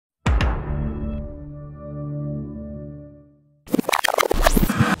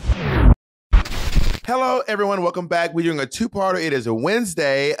Hello, everyone. Welcome back. We're doing a two-parter. It is a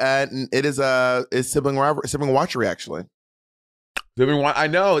Wednesday, and it's Sibling Watchery, actually. I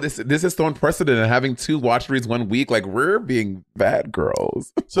know this is so unprecedented having two watcheries 1 week. Like, we're being bad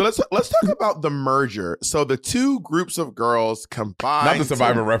girls. So let's talk about the merger. So the two groups of girls combined. Not the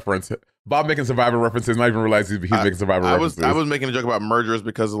Survivor reference. Bob making Survivor references, not even realize he's making Survivor references. I was making a joke about mergers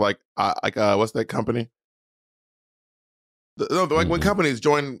because of what's that company? When companies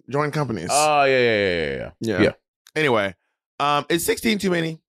join companies. Oh yeah. Anyway, is 16 too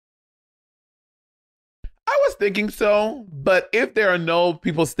many? I was thinking so, but if there are no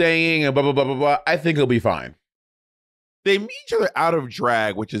people staying and blah blah blah blah blah, I think it'll be fine. They meet each other out of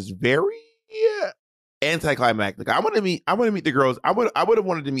drag, which is very anticlimactic. I want to meet the girls. I would have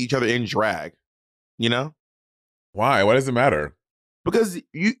wanted to meet each other in drag. You know? Why? Why does it matter? Because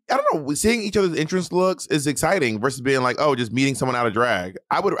I don't know, seeing each other's entrance looks is exciting versus being like, oh, just meeting someone out of drag.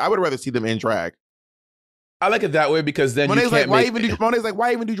 I would rather see them in drag. I like it that way because then Monet's why even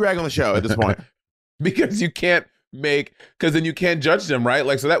do drag on the show at this point? Because you can't because then you can't judge them, right?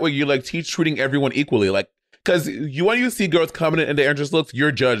 Like, so that way you like treating everyone equally. Like, because when you see girls coming in their entrance looks,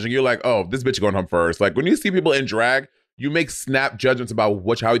 you're judging. You're like, oh, this bitch going home first. Like, when you see people in drag, you make snap judgments about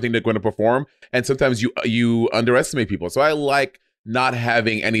how you think they're going to perform, and sometimes you underestimate people. So I like not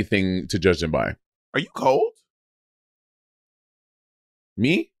having anything to judge them by. Are you cold?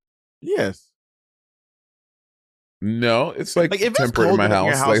 Me? Yes. No, it's like if temperate it's cold in my house. In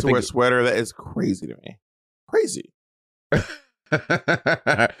your house to wear a sweater, that is crazy to me. Crazy.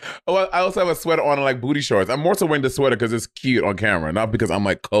 Well, I also have a sweater on and like booty shorts. I'm more so wearing the sweater because it's cute on camera, not because I'm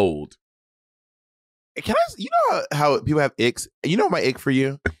like cold. Can I? You know how people have icks? You know my ick for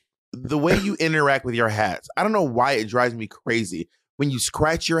you? The way you interact with your hats. I don't know why it drives me crazy. When you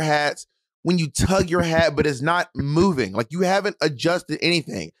scratch your hats, when you tug your hat, but it's not moving. Like you haven't adjusted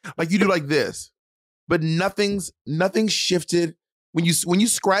anything. Like you do like this, but nothing's shifted. When you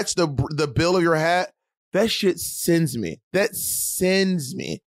scratch the bill of your hat, that shit sends me. That sends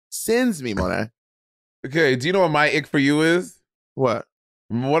me, Monet. Okay, do you know what my ick for you is? What?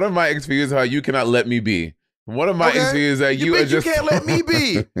 One of my icks for you is how you cannot let me be. One of my icks for you is that you are just... You can't let me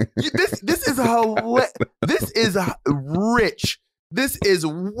be. This is hilarious. This is rich. This is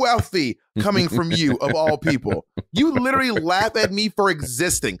wealthy coming from you, of all people. You literally laugh at me for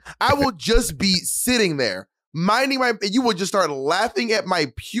existing. I will just be sitting there, you will just start laughing at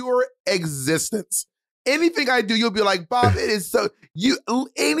my pure existence. Anything I do, you'll be like, Bob, it is so...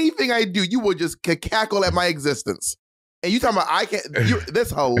 Anything I do, you will just cackle at my existence. And you talking about I can't?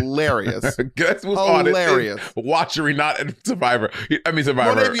 That's hilarious. Let's move hilarious. On. Watchery, not Survivor. I mean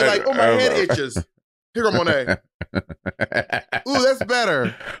Survivor. Monet be like, oh, my head itches. Here go Monet. Ooh, that's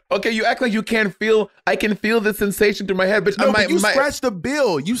better. Okay, you act like you can't feel. I can feel the sensation through my head, but no, you scratch the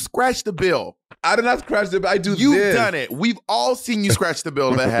bill. You scratch the bill. I did not scratch the bill. I do. You've done it. We've all seen you scratch the bill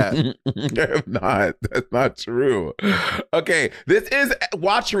of the hat. I have not. That's not true. Okay, this is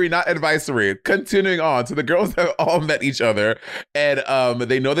watchery, not advisory. Continuing on, so the girls have all met each other, and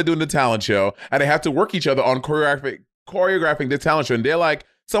they know they're doing the talent show, and they have to work each other on choreographing the talent show, and they're like.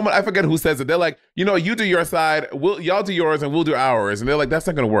 Someone, I forget who says it. They're like, you do your side, y'all do yours, and we'll do ours. And they're like, that's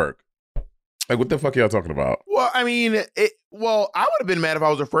not gonna work. Like, what the fuck are y'all talking about? Well, I mean, I would have been mad if I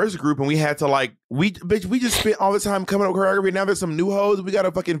was the first group and we had to we just spent all the time coming up with choreography. Now there's some new hoes we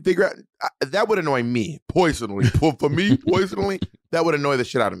gotta fucking figure out. That would annoy me personally. For me personally, that would annoy the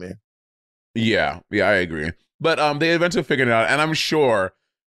shit out of me. Yeah, I agree. But they eventually figured it out, and I'm sure,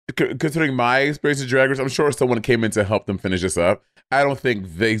 considering my experience with Drag Race, I'm sure someone came in to help them finish this up. I don't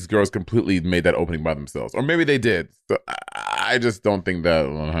think these girls completely made that opening by themselves. Or maybe they did. So I just don't think that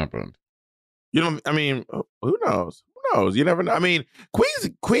happened. You know, I mean, who knows? Who knows? You never know. I mean,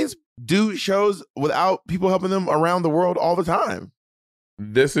 queens do shows without people helping them around the world all the time.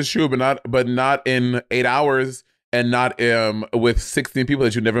 This is true, but not in 8 hours and not with 16 people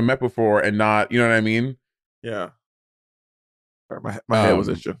that you never met before and not, you know what I mean? Yeah. My head was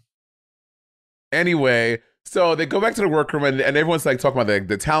itching. Anyway, so they go back to the workroom and everyone's like talking about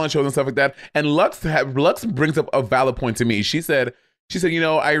the talent shows and stuff like that. And Lux brings up a valid point to me. She said,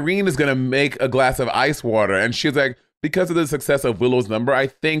 Irene is gonna make a glass of ice water, and she's like, because of the success of Willow's number, I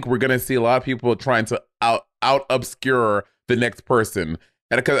think we're gonna see a lot of people trying to out obscure the next person.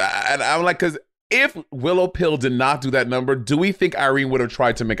 And I'm like, because if Willow Pill did not do that number, do we think Irene would have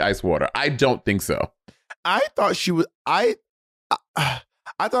tried to make ice water? I don't think so. I thought she was.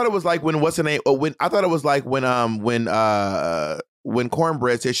 I thought it was like when what's her name? I thought it was like when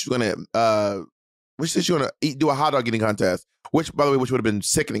Cornbread said she's gonna do a hot dog eating contest. Which, by the way, would have been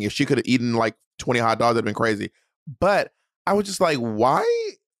sickening. If she could have eaten like 20 hot dogs, that'd been crazy. But I was just like, why?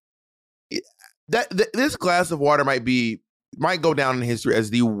 this glass of water might go down in history as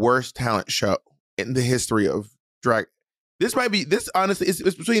the worst talent show in the history of drag. This might be this honestly. It's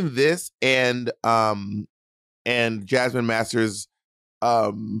between this and Jasmine Masters.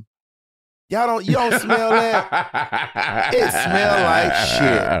 You don't smell that? It smell like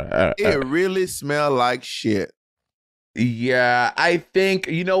shit. It really smell like shit. Yeah, I think,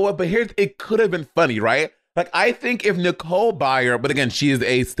 you know what, but it could have been funny, right? Like, I think if Nicole Byer, but again, she is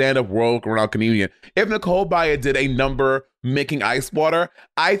a stand-up world-renowned comedian, if Nicole Byer did a number making ice water,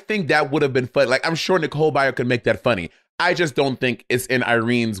 I think that would have been fun. Like, I'm sure Nicole Byer could make that funny. I just don't think it's in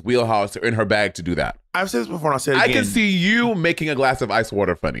Irene's wheelhouse or in her bag to do that. I've said this before and I'll say it again. I can see you making a glass of ice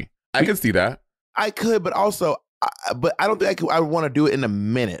water funny. I can see that. I could, but also, but I don't think I would want to do it in a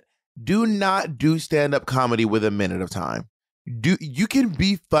minute. Do not do stand-up comedy with a minute of time. You can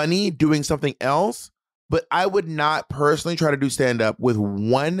be funny doing something else, but I would not personally try to do stand-up with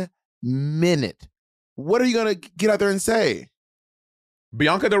 1 minute. What are you going to get out there and say?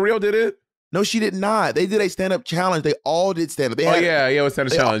 Bianca Del Rio did it? No, she did not. They did a stand-up challenge. They all did stand-up. It was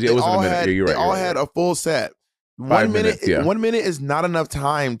stand-up challenge. Yeah, it was in a minute. You're right. They all had a full set. 1 minute. 1 minute is not enough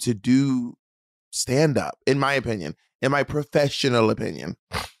time to do stand-up, in my opinion, in my professional opinion.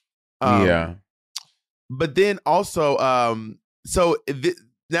 Yeah. But then also, now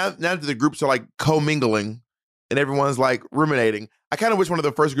that the groups are like commingling and everyone's like ruminating, I kind of wish one of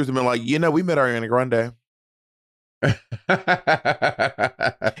the first groups had been like, we met Ariana Grande.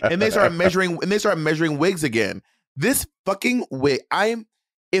 and they start measuring wigs again. This fucking wig,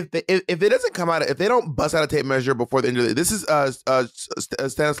 if it doesn't come out, if they don't bust out a tape measure before the end of it, this is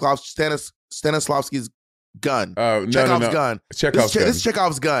Stanislavski's gun. Chekhov's gun. This is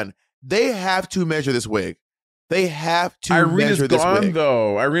Chekhov's gun. They have to measure this wig. They have to measure this wig. Irene's gone,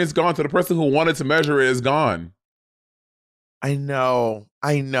 though. Irene's gone. So the person who wanted to measure it is gone. I know,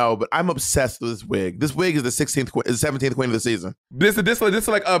 but I'm obsessed with this wig. This wig is the 17th queen of the season. This is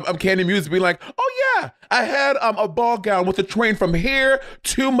like Candy Muse being like, oh yeah, I had a ball gown with a train from here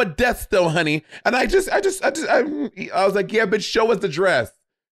to Modesto, honey, and I was like, yeah, but show us the dress,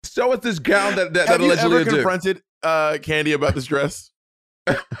 show us this gown that have you ever confronted Candy about this dress?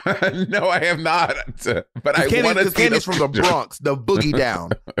 No, I have not. But I want to see Candy's from the Bronx, the boogie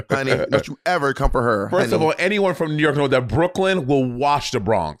down, honey. Don't you ever come for her. First of all, anyone from New York knows that Brooklyn will wash the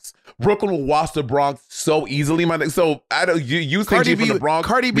Bronx. Brooklyn will wash the Bronx so easily, man. So I don't. You think from the Bronx?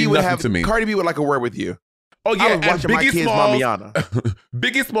 Cardi B would have. Cardi B would like a word with you. Oh yeah, and Biggie Smalls,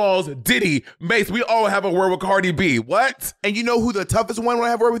 Biggie Smalls, Diddy, Mace. We all have a word with Cardi B. What? And you know who the toughest one would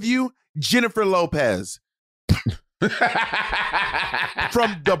have a word with you? Jennifer Lopez.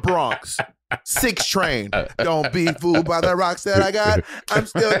 From the Bronx, 6 Train. Don't be fooled by the rocks that I got. I'm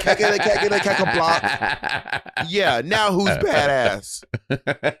still kicking a block. Yeah, now who's badass?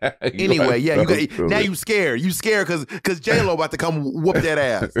 Anyway, now you scared. You scared because J-Lo about to come whoop that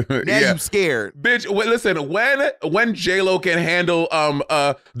ass. Now you scared. Bitch, listen, when J-Lo can handle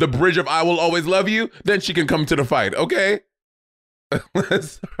the bridge of I Will Always Love You, then she can come to the fight, okay?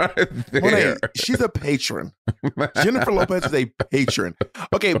 Let's start there. Monet, she's a patron. Jennifer Lopez is a patron.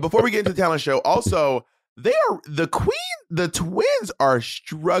 Okay, before we get into the talent show, also the twins are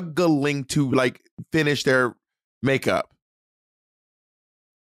struggling to like finish their makeup.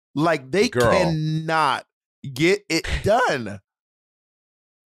 Like they cannot get it done.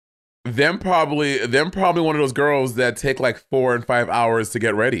 Them probably one of those girls that take like 4 and 5 hours to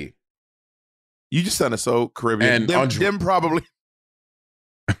get ready. You just sounded so Caribbean. And them probably.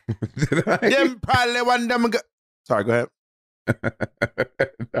 Them probably want them. Sorry, go ahead.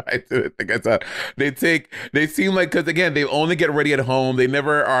 No, I didn't think I saw. They seem like, because again, they only get ready at home. They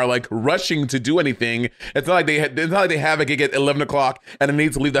never are like rushing to do anything. It's not like they have a gig at 11 o'clock and they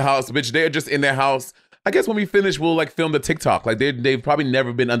need to leave the house. Bitch, they're just in their house. I guess when we finish, we'll like film the TikTok. Like they've probably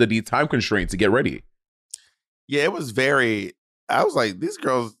never been under these time constraints to get ready. Yeah, it was very. I was like, these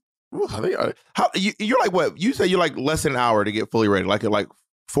girls. You're like what? You say you're like less than an hour to get fully ready. Like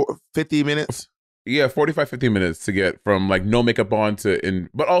 50 minutes. Yeah, 45, 50 minutes to get from like no makeup on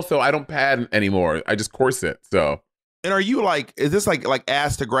but also I don't pad anymore. I just corset. So. And are you like, is this like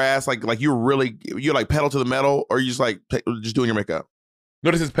ass to grass? Like you're like pedal to the metal, or you just like just doing your makeup?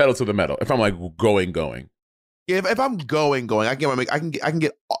 No, this is pedal to the metal. If I'm like going. Yeah, if I'm going, I can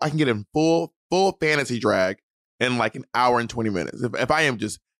get in full fantasy drag in like an hour and 20 minutes. If I am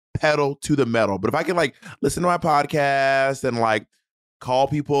just pedal to the metal. But if I can like listen to my podcast and like call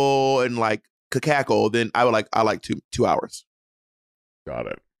people and like cackle, then I like 2 hours. Got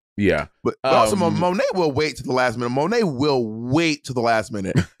it. Yeah. But also Monet will wait to the last minute.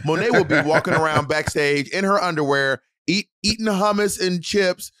 Monet will be walking around backstage in her underwear, eating hummus and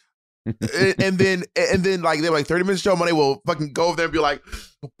chips, and then like they're like 30 minutes show, Monet will fucking go over there and be like,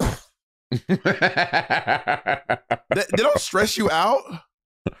 they don't stress you out.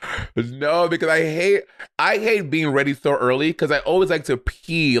 No, because I hate being ready so early because I always like to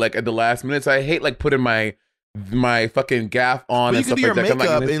pee like at the last minute. So I hate like putting my fucking gaff on. But and you can do your like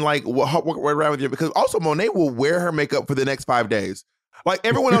makeup and like walk around with you, because also Monet will wear her makeup for the next 5 days. Like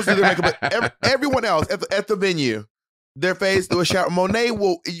everyone else do their makeup, but everyone else at the venue, their face do a shower. Monet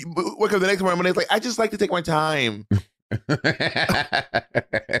will wake up the next morning. Monet's like, I just like to take my time.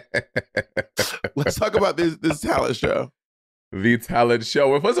 Let's talk about this talent show. The talent show.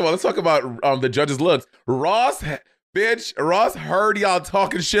 Well, first of all, let's talk about the judges' looks. Ross heard y'all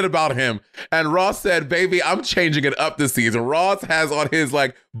talking shit about him, and Ross said, "Baby, I'm changing it up this season." Ross has on his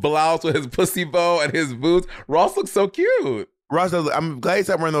like blouse with his pussy bow and his boots. Ross looks so cute. Ross, I'm glad he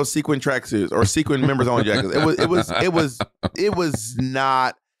stopped wearing those sequin tracksuits or sequin members only jackets. It was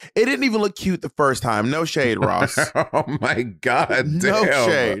not. It didn't even look cute the first time. No shade, Ross. Oh my God. No damn.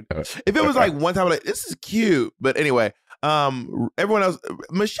 shade. If it was like one time, like, this is cute. But anyway, everyone else,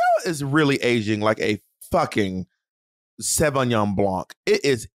 Michelle is really aging like a fucking Sauvignon Blanc. It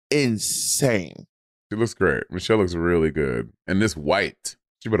is insane. She looks great. Michelle looks really good. And this white,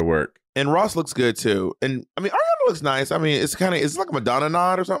 she better work. And Ross looks good too. And I mean, Ariana looks nice. I mean, it's like a Madonna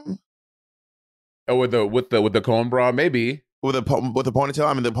nod or something. Oh, with the cone bra, maybe. With a ponytail.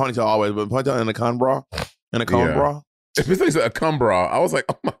 I mean, the ponytail always, but ponytail and a cone bra. And a cone bra. If it's like a cum bra, I was like,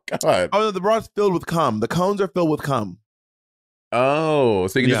 oh my God. Oh, no, the bra's filled with cum. The cones are filled with cum. Oh,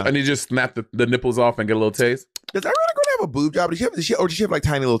 so you can just snap the nipples off and get a little taste? Does Ariana Grande have a boob job? Does she have like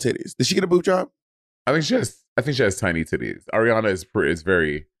tiny little titties? Does she get a boob job? I think she has tiny titties. Ariana is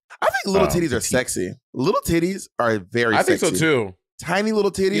very. I think little titties are sexy. Little titties are very sexy. I think so too. Tiny little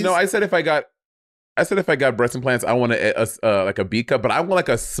titties. You know, I said if I got breast implants, I want like a B cup, but I want like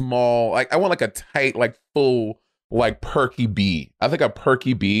a small, like I want like a tight, like full, like perky B. I think a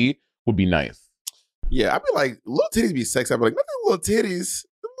perky B would be nice. Yeah, I'd be like, little titties be sexy. I'd be like, nothing little titties.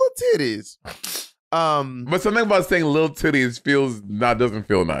 Little titties. But something about saying little titties doesn't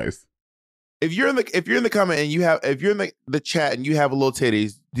feel nice. If you're in the comment and if you're in the chat and you have little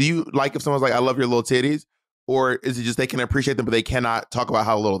titties, do you like if someone's like, I love your little titties? Or is it just they can appreciate them, but they cannot talk about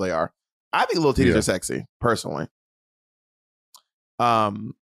how little they are? I think little titties are sexy, personally. I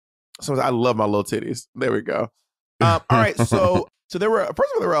love my little titties. There we go. All right, so there were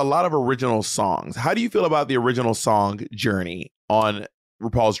a lot of original songs. How do you feel about the original song journey on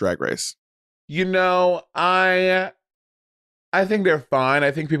RuPaul's Drag Race? You know, I think they're fine.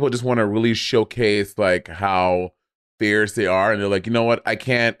 I think people just want to really showcase like how fierce they are, and they're like, you know what? I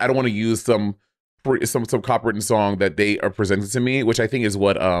don't want to use some copywritten song that they are presenting to me, which I think is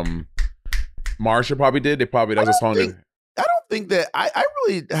what Marsha probably did. That was a song. I don't think that I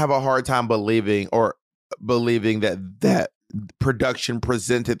really have a hard time believing that production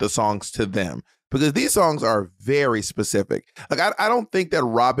presented the songs to them, because these songs are very specific. Like I don't think that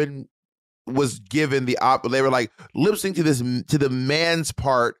Robin was given they were like lip sync to the man's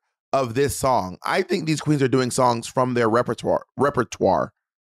part of this song. I think these queens are doing songs from their repertoire.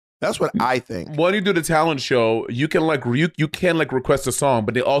 That's what I think. When you do the talent show, you can request a song,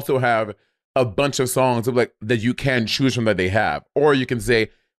 but they also have a bunch of songs that you can choose from that they have. Or you can say,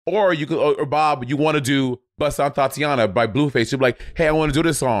 or Bob, you want to do Bust on Tatiana by Blueface. You're like, hey, I want to do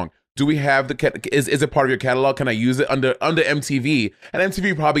this song. Do we have is it part of your catalog? Can I use it under MTV? And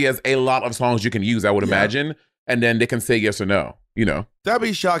MTV probably has a lot of songs you can use, I would imagine. And then they can say yes or no, you know. I'd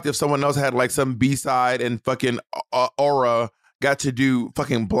be shocked if someone else had like some B-side and fucking Aura got to do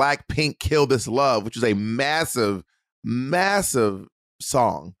fucking Blackpink Kill This Love, which is a massive, massive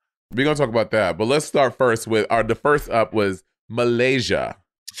song. We're going to talk about that. But let's start first with the first up was Malaysia.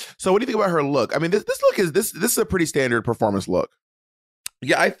 So what do you think about her look? I mean, this look this is a pretty standard performance look.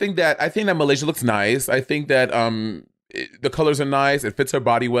 Yeah, I think that Malaysia looks nice. I think that the colors are nice. It fits her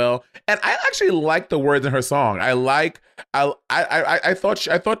body well, and I actually like the words in her song. I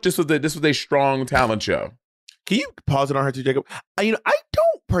thought this was a strong talent show. Can you pause it on her too, Jacob? I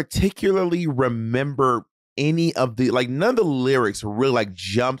don't particularly remember any of none of the lyrics really like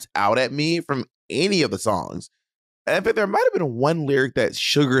jumped out at me from any of the songs. And but there might have been one lyric that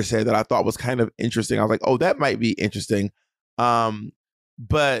Sugar said that I thought was kind of interesting. I was like, oh, that might be interesting.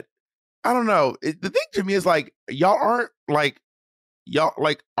 But I don't know. The thing to me is like, y'all aren't like,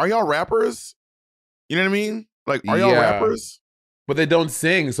 are y'all rappers? You know what I mean? Like, are y'all rappers? But they don't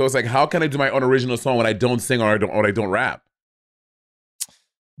sing. So it's like, how can I do my own original song when I don't sing or I don't rap?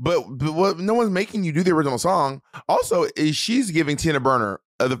 But what, no one's making you do the original song. Also, she's giving Tina Burner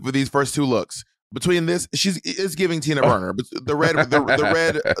for these first two looks. Between this, it's giving Tina Burner. But the red,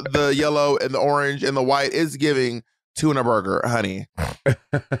 the yellow, and the orange and the white is giving tuna burger, honey.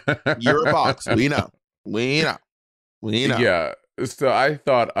 You're a box. We know. Yeah. So I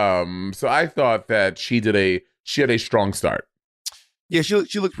thought that she had a strong start. Yeah,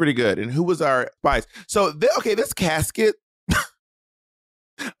 she looked pretty good. And who was our spies? So this casket.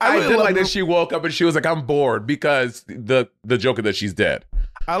 I did like that she woke up and she was like, I'm bored because the joke that she's dead.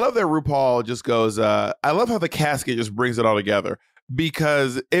 I love that RuPaul just goes, I love how the casket just brings it all together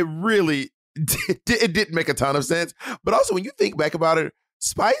because it really it didn't make a ton of sense. But also when you think back about it,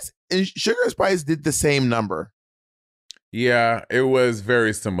 Spice and Sugar and Spice did the same number. Yeah, it was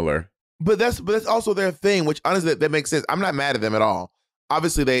very similar. But that's also their thing, which honestly that makes sense. I'm not mad at them at all.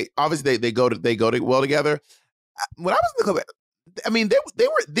 Obviously they go well together. When I was in the club, I mean they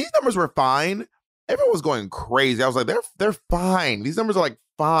were these numbers were fine. Everyone was going crazy. I was like, they're fine. These numbers are like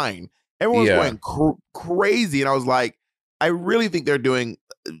fine. Everyone was going crazy, and I was like, I really think they're doing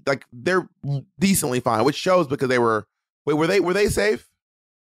like they're decently fine, which shows because they were. Wait, were they safe?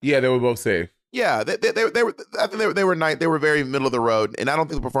 Yeah, they were both safe. Yeah, they were. I think they were nice. They were very middle of the road, and I don't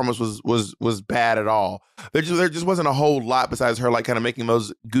think the performance was bad at all. There just wasn't a whole lot besides her like kind of making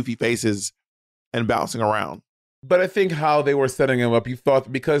those goofy faces and bouncing around. But I think how they were setting him up, you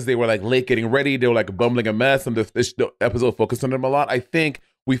thought because they were like late getting ready, they were like bumbling a mess, and the episode focused on them a lot. I think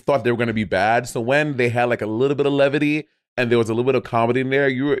we thought they were going to be bad. So when they had like a little bit of levity and there was a little bit of comedy in there,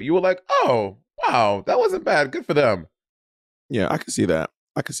 you were like, oh wow, that wasn't bad. Good for them. Yeah, I can see that.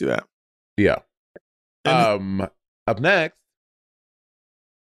 Yeah. Up next,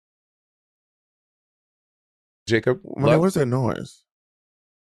 Jacob. What's that noise?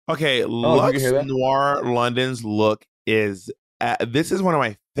 Okay, Lux Noir London's look is. This is one of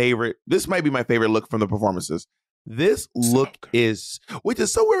my favorite. This might be my favorite look from the performances. This look is, which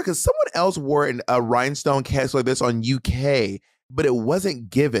is so weird because someone else wore a rhinestone cast like this on UK, but it wasn't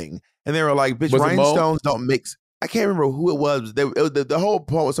giving, and they were like, "Bitch, rhinestones don't mix." I can't remember who it was. The whole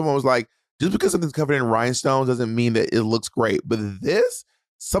point was someone was like, "Just because something's covered in rhinestones doesn't mean that it looks great." But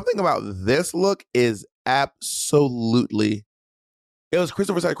something about this look is absolutely. It was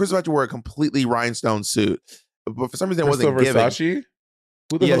Christopher Versace. Christopher Versace wore a completely rhinestone suit, but for some reason it wasn't giving. Versace?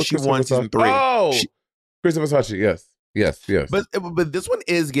 Yeah, she won season 3. Oh, Christopher Versace. Yes. But this one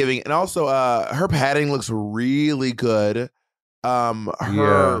is giving, and also her padding looks really good.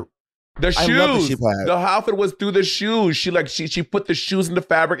 The shoes. The outfit was through the shoes. She put the shoes in the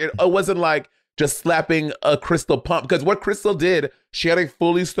fabric. It wasn't like just slapping a Crystal pump, because what Crystal did, she had a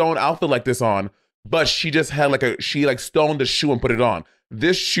fully stoned outfit like this on. But she just had she stoned the shoe and put it on.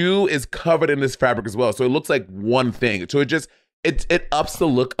 This shoe is covered in this fabric as well. So it looks like one thing. So it ups the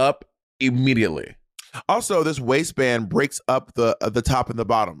look up immediately. Also, this waistband breaks up the top and the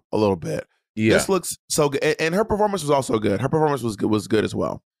bottom a little bit. Yeah. This looks so good. And her performance was also good. Her performance was good as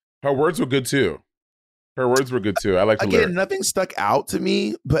well. Her words were good too. I like the lyrics. Nothing stuck out to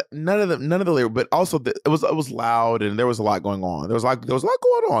me, but none of the lyrics, but also it was loud and there was a lot going on. There was a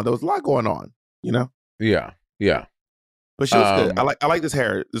lot going on. You know? Yeah. But she was good. I like this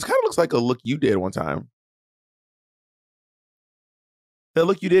hair. This kind of looks like a look you did one time. That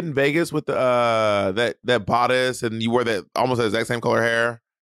look you did in Vegas with the that bodice, and you wore that almost the exact same color hair.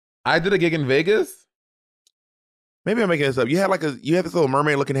 I did a gig in Vegas. Maybe I'm making this up. You had this little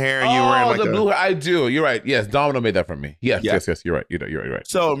mermaid looking hair, and you were wearing the blue hair. I do. You're right. Yes, Domino made that for me. Yes. You're right. You're right.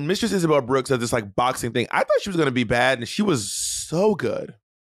 So Mistress Isabel Brooks does this like boxing thing. I thought she was going to be bad, and she was so good.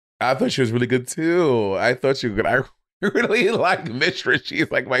 I thought she was really good too. I thought she was good. I really like Mistress. She's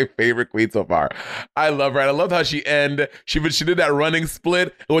like my favorite queen so far. I love her. And I love how she did that running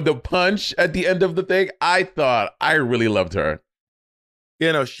split with the punch at the end of the thing. I really loved her.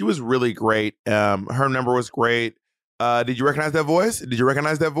 Yeah, no, she was really great. Her number was great. Did you recognize that voice?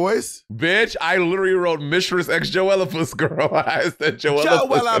 Bitch, I literally wrote Mistress X Joellipus, girl. I said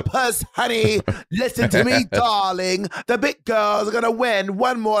Joellipus, honey. Listen to me, darling. The big girls are going to win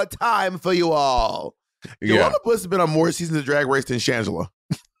one more time for you all. Yeah. Joellipus has been on more seasons of Drag Race than Shangela.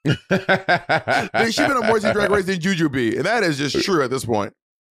 She's been on more seasons of Drag Race than Jujubee. And that is just true at this point.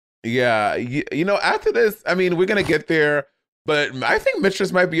 Yeah. You know, after this, I mean, we're going to get there. But I think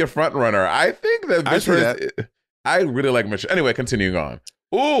Mistress might be a front runner. I think that Mistress... I really like Mistress. Anyway, continuing on.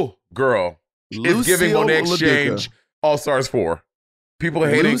 Ooh, girl. It's giving Monet Exchange All-Stars 4. People are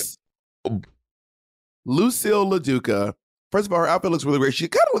hating. Lucille LaDuca. First of all, her outfit looks really great. She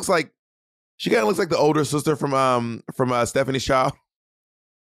kind of looks like the older sister from Stephanie's Child.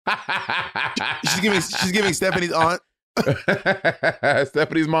 she's giving Stephanie's aunt.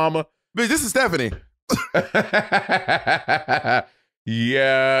 Stephanie's mama. Bitch, this is Stephanie.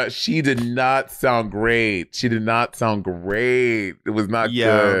 Yeah, she did not sound great. She did not sound great. It was not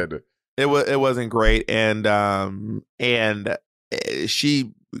good. It wasn't great, and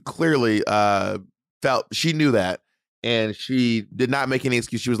she clearly felt she knew that, and she did not make any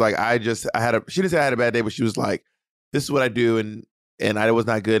excuse. She was like, she didn't say I had a bad day, but she was like, this is what I do, and I was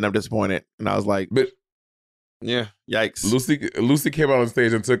not good, and I'm disappointed. And I was like, but yeah, yikes. Lucy came out on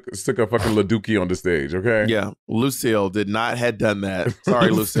stage and took a fucking Laduki on the stage. Okay, yeah, Lucille did not had done that. Sorry,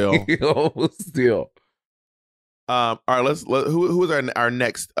 Lucille. Lucille. All right, who is our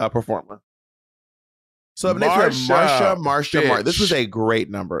next performer? So up next we have Marsha. This was a great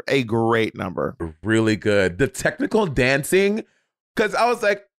number. Really good. The technical dancing, because I was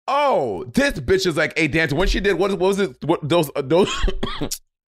like, oh, this bitch is like a dancer. When she did what was it? Those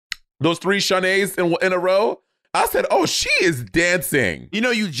those 3 Shanaes in a row. I said, oh, she is dancing. You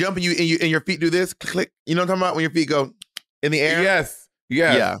know, you jump and your feet do this click. You know what I'm talking about when your feet go in the air? Yes.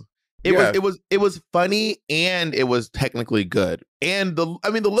 Yeah. It was funny and it was technically good. And the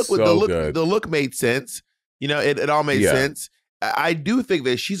look made sense. You know, it all made sense. I do think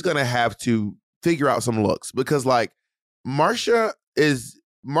that she's gonna have to figure out some looks because like Marsha is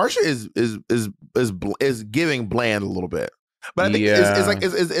giving bland a little bit. But I think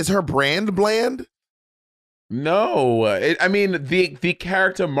is her brand bland? No, I mean the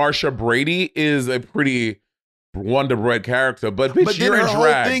character Marsha Brady is a pretty Wonder Bread character, but bitch, you're in drag.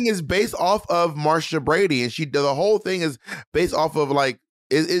 Whole thing is based off of Marsha Brady, and the whole thing is based off of like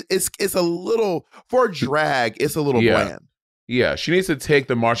it's a little for drag. It's a little bland. Yeah, she needs to take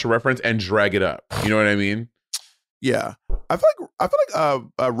the Marsha reference and drag it up. You know what I mean? Yeah, I feel like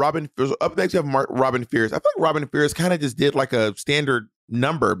Robin up next. You have Robin Fierce. I feel like Robin Fierce kind of just did like a standard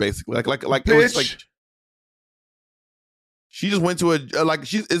number, basically. Like it was like she just went to it's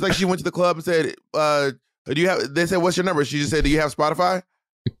like she went to the club and said, "Do you have?" They said, "What's your number?" She just said, "Do you have Spotify?"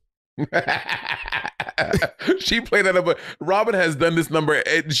 She played that number. Robin has done this number.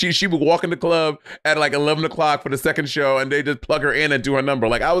 She would walk in the club at like 11 o'clock for the second show, and they just plug her in and do her number.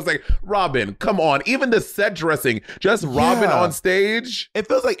 Like I was like, Robin, come on. Even the set dressing, just Robin on stage. It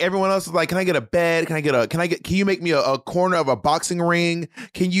feels like everyone else is like, can I get a bed? Can you make me a corner of a boxing ring?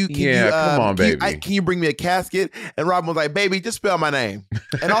 Can you come on, baby. Can you bring me a casket? And Robin was like, baby, just spell my name.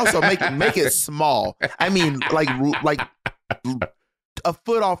 And also make it small. I mean, like a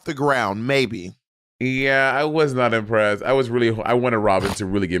foot off the ground, maybe. Yeah, I was not impressed. I wanted Robin to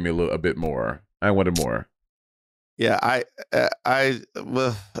really give me a bit more. I wanted more. Yeah, I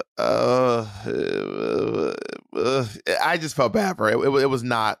just felt bad for it.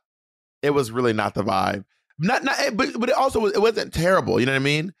 It was really not the vibe. But it also it wasn't terrible. You know what I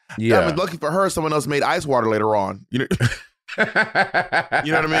mean? Yeah. I mean, lucky for her, someone else made ice water later on. You know.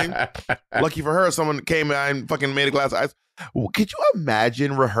 You know what I mean? Lucky for her, someone came and fucking made a glass of ice. Could you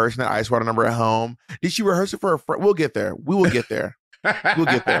imagine rehearsing that ice water number at home? Did she rehearse it for a friend? We'll get there. We will get there. We'll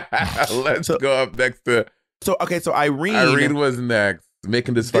get there. Let's go up next to. So Irene. Irene was next,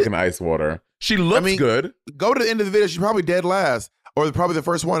 making this fucking ice water. She looks good. Go to the end of the video. She's probably dead last, or probably the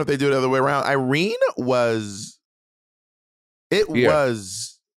first one if they do it the other way around. Irene was. It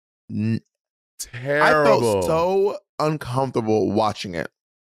was terrible. I felt so uncomfortable watching it.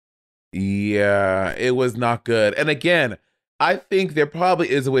 Yeah, it was not good. And again, I think there probably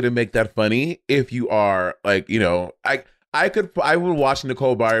is a way to make that funny if you are like, you know, I would watch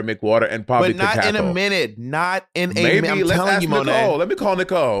Nicole Byer make water and probably but not in a minute. Not in a minute. Maybe let's ask Nicole. Let me call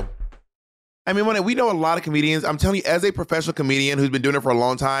Nicole. I mean, Monet, we know a lot of comedians. I'm telling you, as a professional comedian who's been doing it for a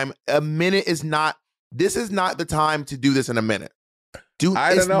long time, a minute is not. This is not the time to do this in a minute.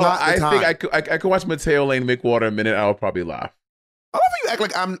 I don't know. I think I could watch Mateo Lane make water in a minute. I'll probably laugh. I love how you act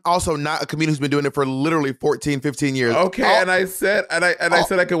like I'm also not a comedian who's been doing it for literally 14, 15 years. Okay, and I said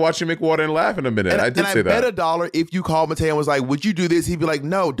I could watch you make water and laugh in a minute. I did say that. I bet $1 if you called Mateo and was like, "Would you do this?" He'd be like,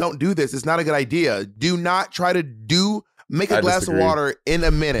 "No, don't do this. It's not a good idea. Do not try to make a glass of water in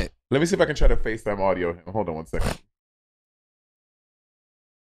a minute." Let me see if I can try to FaceTime audio. Hold on one second.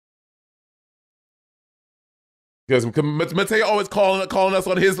 Because Mateo always calling us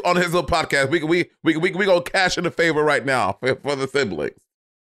on his little podcast. We gonna cash in a favor right now for the siblings.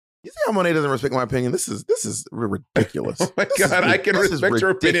 You see how Monet doesn't respect my opinion? This is ridiculous. Oh my God, I can respect your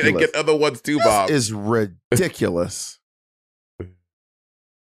opinion and get other ones too, Bob. This is ridiculous.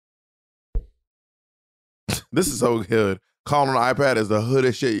 This is so good. Calling on an iPad is the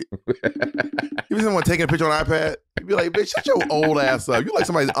hoodest shit. You see someone taking a picture on an iPad? You'd be like, bitch, shut your old ass up. You like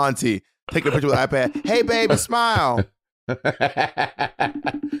somebody's auntie. Take a picture with an iPad. Hey, baby, smile.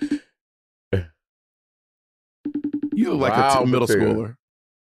 You look like a middle schooler.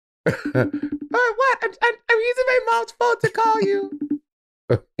 What? I'm using my mom's phone to call you.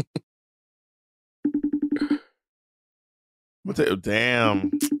 Mateo,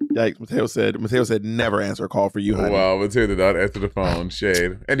 damn. Yikes. Mateo said never answer a call for you, honey. Wow, Mateo did not answer the phone.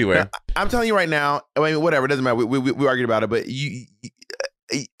 Shade. Anyway. Now, I'm telling you right now, I mean, whatever, it doesn't matter. We argued about it, but you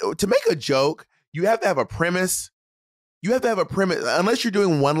to make a joke, you have to have a premise. You have to have a premise, unless you're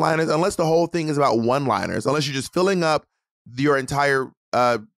doing one-liners, unless the whole thing is about one-liners, unless you're just filling up your entire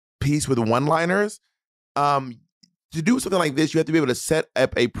piece with one-liners. To do something like this, you have to be able to set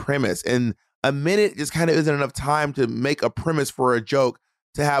up a premise. And a minute just kind of isn't enough time to make a premise for a joke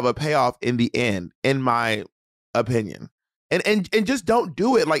to have a payoff in the end, in my opinion. And just don't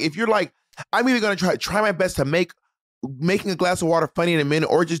do it. Like, if you're like, I'm either going to try my best to making a glass of water funny in a minute,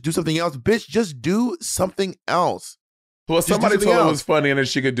 or just do something else. Bitch, just do something else. Well, somebody told her it was funny and then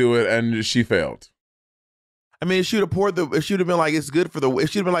she could do it, and she failed. I mean, if she would have been like, it's good for if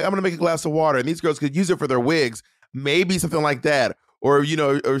she'd have been like, I'm going to make a glass of water, and these girls could use it for their wigs, maybe something like that. Or,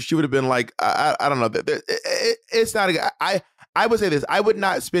 or she would have been like, I don't know. It's not, I would say this. I would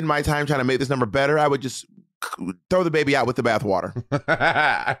not spend my time trying to make this number better. I would just throw the baby out with the bathwater.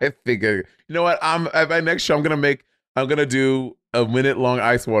 I figure, you know what? At my next show, I'm going to do a minute-long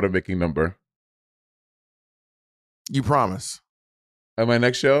ice water making number. You promise? At my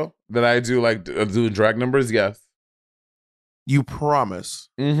next show that I do, like, doing drag numbers, yes. You promise?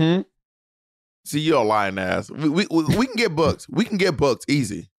 Mm-hmm. See, you're a lying ass. We can get booked. We can get booked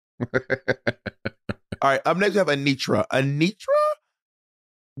easy. All right, up next we have Anitra. Anitra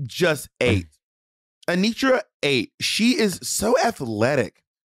just ate. Anitra ate. She is so athletic.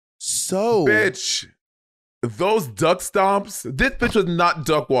 So bitch. Those duck stomps, this bitch was not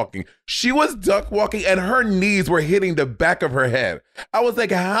duck walking. She was duck walking and her knees were hitting the back of her head. I was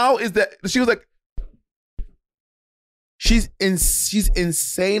like, how is that? She was like, she's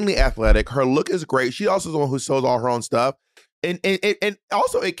insanely athletic. Her look is great. She also is the one who sews all her own stuff. And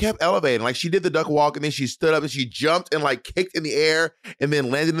also it kept elevating. Like, she did the duck walk and then she stood up and she jumped and like kicked in the air and then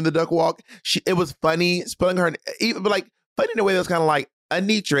landed in the duck walk. It was funny, spelling her, but like funny in a way that was kind of like,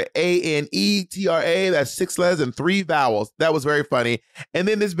 Anitra, Anetra. That's 6 letters and 3 vowels. That was very funny. And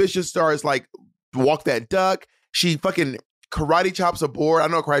then this bitch just starts like, walk that duck. She fucking karate chops a board. I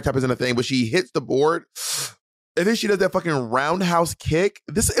know karate chop isn't a thing, but she hits the board. And then she does that fucking roundhouse kick.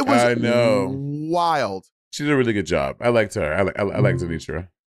 It was wild. She did a really good job. I liked her. I liked Anitra.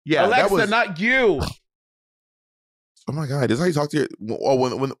 Yeah, Alexa, not you. Oh my God, this is how you talk to your. Oh,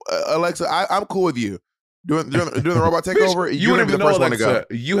 when Alexa, I'm cool with you. Doing the robot takeover, you wouldn't be the first one to go.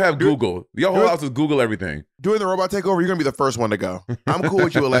 You have Google. Your whole house is Google everything. Doing the robot takeover, you're gonna be the first one to go. I'm cool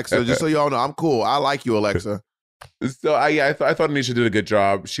with you, Alexa. Just so y'all know, I'm cool. I like you, Alexa. So I thought Anisha did a good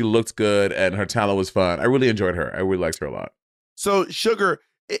job. She looked good, and her talent was fun. I really enjoyed her. I really liked her a lot. So Sugar,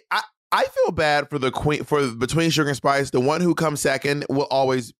 I feel bad for the queen, between Sugar and Spice. The one who comes second will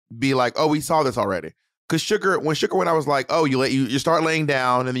always be like, oh, we saw this already. Because when Sugar went, I was like, oh, you start laying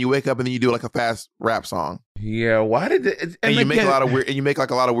down and then you wake up and then you do like a fast rap song. Yeah, why did it? And you make a lot of weird, and you make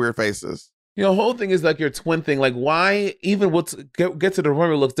like a lot of weird faces. You know, the whole thing is like your twin thing. Like, why even get to the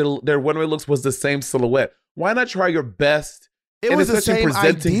runway looks? Their runway looks was the same silhouette. Why not try your best? It was the same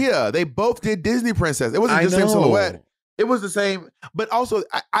idea. They both did Disney Princess. It wasn't the same silhouette. It was the same, but also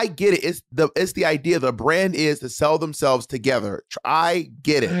I get it. It's the idea. The brand is to sell themselves together. I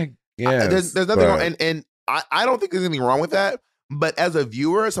get it. There's nothing wrong, and I don't think there's anything wrong with that. But as a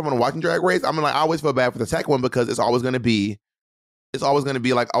viewer, someone watching Drag Race, I always feel bad for the second one because it's always going to be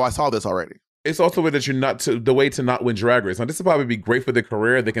like, oh, I saw this already. It's also the way to not win Drag Race. Now, this will probably be great for their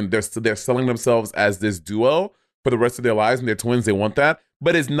career. They're selling themselves as this duo for the rest of their lives, and they're twins. They want that,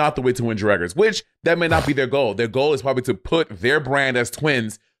 but it's not the way to win Drag Race. Which that may not be their goal. Their goal is probably to put their brand as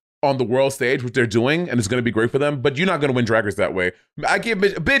twins on the world stage, which they're doing, and it's going to be great for them, but you're not going to win Drag Race that way. I give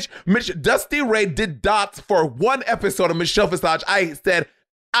bitch, Dusty Ray did dots for one episode of Michelle Visage. I said,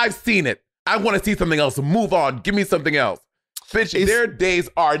 I've seen it. I want to see something else. Move on. Give me something else. Bitch, their days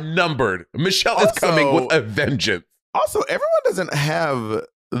are numbered. Michelle is coming with a vengeance. Also, everyone doesn't have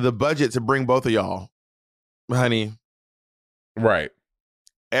the budget to bring both of y'all, honey. Right.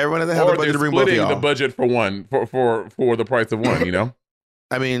 Everyone doesn't have the budget to bring both of y'all. The budget for one, for the price of one, you know?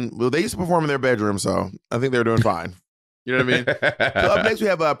 I mean, well, they used to perform in their bedroom, so I think they're doing fine. You know what I mean? So up next, we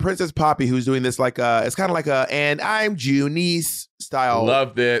have Princess Poppy, who's doing this it's kind of like and I'm Junice style.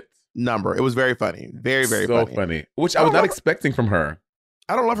 Loved it. Number. It was very funny. Very, very funny. Which I was not expecting from her.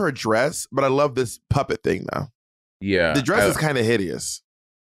 I don't love her dress, but I love this puppet thing, though. Yeah. The dress is kind of hideous.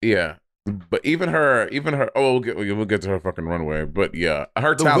 Yeah. But even her, we'll get to her fucking runway. But yeah,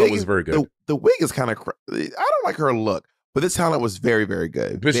 her talent was very good. The wig is kind of, I don't like her look. But this talent was very, very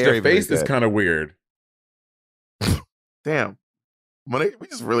good. Bitch, very, the face is kind of weird. Damn. Monet, we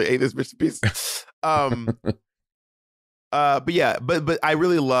just really ate this bitch to pieces. But yeah, but I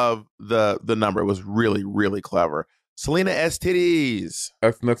really love the number. It was really, really clever. Selena S titties.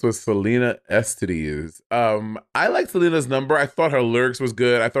 That's what Selena Estity is. I like Selena's number. I thought her lyrics was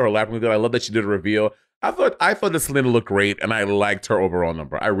good. I thought her rapping was good. I love that she did a reveal. I thought that Selena looked great, and I liked her overall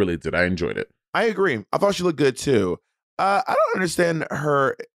number. I really did. I enjoyed it. I agree. I thought she looked good too. I don't understand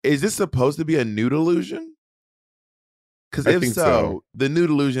her. Is this supposed to be a nude illusion? Because if so, the nude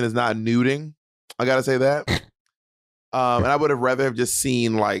illusion is not nuding. I gotta say that. And I would have rather have just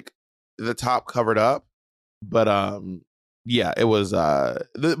seen like the top covered up. But yeah, it was but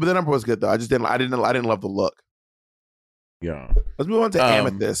the number was good though. I didn't love the look. Yeah. Let's move on to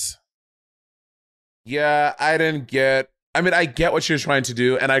Amethyst. Yeah, I get what she was trying to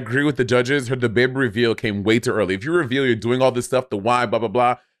do, and I agree with the judges. The baby reveal came way too early. If you reveal you're doing all this stuff, the why, blah blah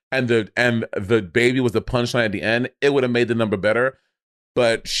blah, and the baby was the punchline at the end, it would have made the number better.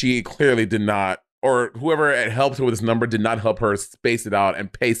 But she clearly did not, or whoever had helped her with this number did not help her space it out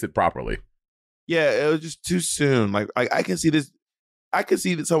and pace it properly. Yeah, it was just too soon. Like I can see this. I can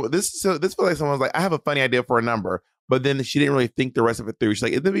see that. So this feels like someone's like, I have a funny idea for a number, but then she didn't really think the rest of it through. She's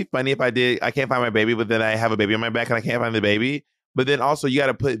like, it'd be funny if I can't find my baby, but then I have a baby on my back and I can't find the baby. But then also you got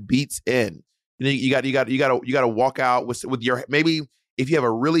to put beats in. You got to walk out with your, maybe if you have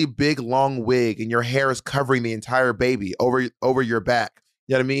a really big long wig and your hair is covering the entire baby over your back.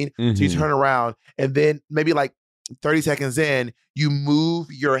 You know what I mean? Mm-hmm. So you turn around and then maybe like 30 seconds in, you move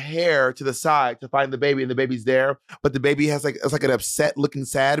your hair to the side to find the baby, and the baby's there, but the baby it's like an upset looking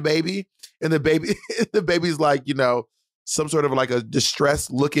sad baby, and the baby's like, you know, some sort of like a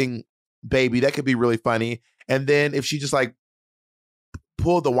distressed looking baby. That could be really funny. And then if she just like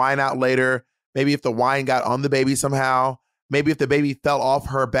pulled the wine out later, maybe if the wine got on the baby somehow, maybe if the baby fell off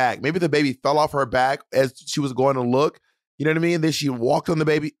her back, as she was going to look, you know what I mean? And then she walked on the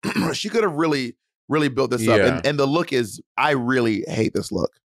baby. She could have really built this up. And the look is, I really hate this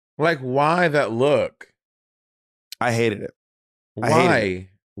look. Like, why that look? I hated it. Why?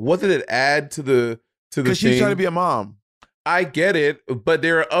 What did it add to the Because she's trying to be a mom. I get it, but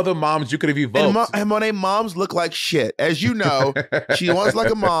there are other moms you could have evoked. And Monet, moms look like shit. As you know, she wants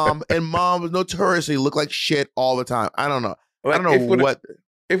like a mom, and moms notoriously look like shit all the time. I don't know. Like, I don't know what...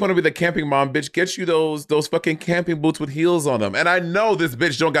 If you want to be the camping mom, bitch, get you those fucking camping boots with heels on them. And I know this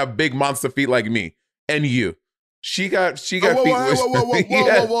bitch don't got big monster feet like me and you. She got feet. Whoa,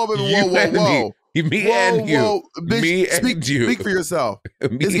 Me and you. Bitch, me and you. Speak for yourself.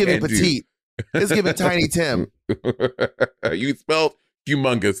 It's giving petite. It's giving Tiny Tim. You spelled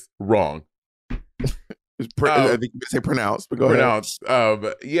humongous wrong. I think you say pronounce, but go ahead.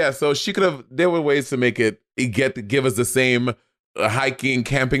 Yeah, so she could have, there were ways to make it give us the same hiking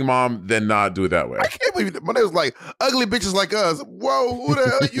camping mom, then not do it that way. I can't believe it. Monet was like, ugly bitches like us. Whoa, who the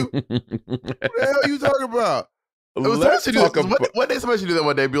hell are you talking about? One day somebody should do that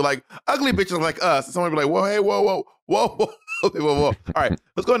one day. Be like, ugly bitches like us. And somebody be like, whoa, hey, whoa. All right,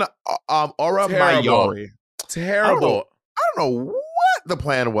 let's go into Aura Mayari. Terrible. I don't know what the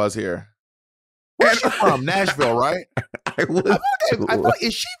plan was here. Where's she from? Nashville, right? I feel like,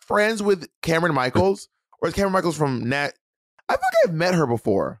 is she friends with Cameron Michaels? Or is Cameron Michaels from Nat? I feel like I've met her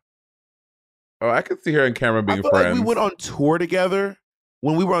before. Oh, I could see her and Cameron being friends. Like we went on tour together.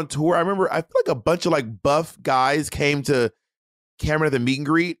 When we were on tour, I remember I feel like a bunch of like buff guys came to Cameron at the meet and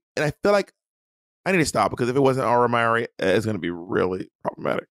greet, and I feel like I need to stop because if it wasn't Aura Mayari, it's going to be really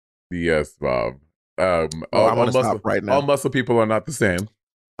problematic. Yes, Bob. I'm going to stop right now. All muscle people are not the same.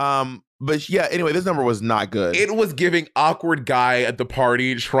 But yeah, anyway, this number was not good. It was giving awkward guy at the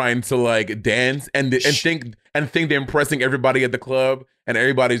party trying to like dance and think they're impressing everybody at the club, and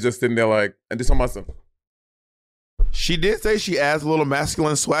everybody's just sitting there like, and this on muscle. She did say she adds a little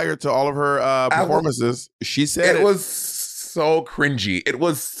masculine swagger to all of her performances. She said it was so cringy.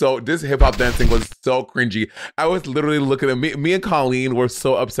 This hip hop dancing was so cringy. I was literally looking at me and Colleen were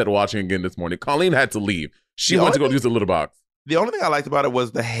so upset watching again this morning. Colleen had to leave. She went to go use the litter box. The only thing I liked about it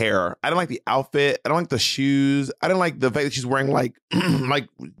was the hair. I didn't like the outfit. I don't like the shoes. I didn't like the fact that she's wearing like like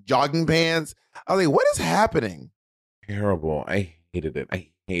jogging pants. I was like, what is happening? Terrible. I hated it.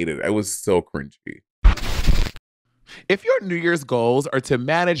 It was so cringy. If your New Year's goals are to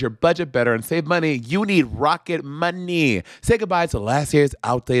manage your budget better and save money, you need Rocket Money. Say goodbye to last year's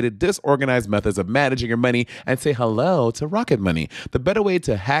outdated, disorganized methods of managing your money and say hello to Rocket Money, the better way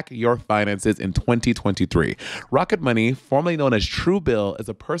to hack your finances in 2023. Rocket Money, formerly known as Truebill, is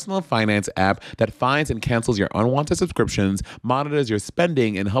a personal finance app that finds and cancels your unwanted subscriptions, monitors your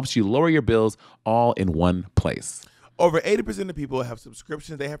spending, and helps you lower your bills all in one place. Over 80% of people have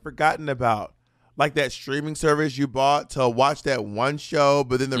subscriptions they have forgotten about, like that streaming service you bought to watch that one show,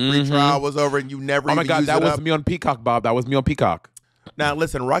 but then the free trial was over and you never Oh my even God, used that it was up? me on Peacock, Bob. That was me on Peacock. Now,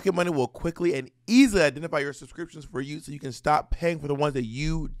 listen, Rocket Money will quickly and easily identify your subscriptions for you so you can stop paying for the ones that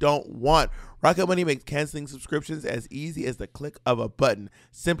you don't want. Rocket Money makes canceling subscriptions as easy as the click of a button.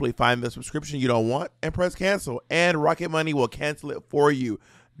 Simply find the subscription you don't want and press cancel, and Rocket Money will cancel it for you.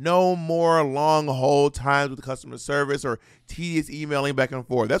 No more long hold times with customer service or tedious emailing back and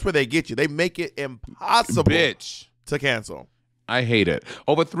forth. That's where they get you. They make it impossible to cancel. I hate it.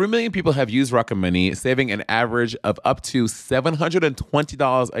 Over 3 million people have used Rocket Money, saving an average of up to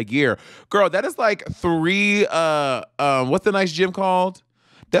 $720 a year. Girl, that is like three. What's the nice gym called?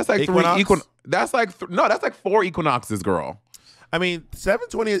 That's like Equinox? That's like that's like 4 Equinoxes, girl. I mean,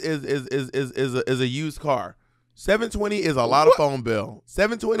 720 is a used car. 720 is a lot of phone bill.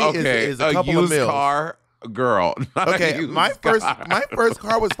 720 is a couple of meals. Car, girl. Okay, my first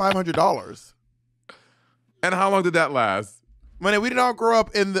car was $500. And how long did that last? Man, we didn't all grow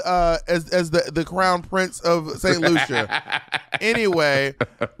up in the as the crown prince of St. Lucia. Anyway,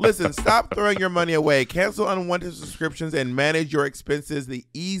 listen, stop throwing your money away. Cancel unwanted subscriptions and manage your expenses the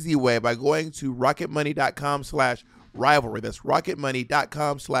easy way by going to rocketmoney.com/rivalry. That's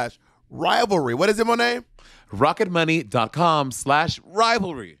rocketmoney.com/rivalry. What is it, Monet?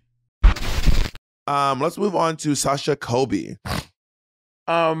 rocketmoney.com/rivalry. Let's move on to Sasha Colby.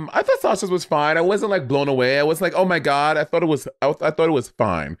 I thought Sasha's was fine. I wasn't like blown away. I was like, oh my God. I thought it was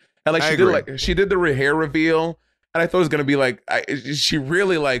fine. And like she did the hair reveal, and I thought it was gonna be like she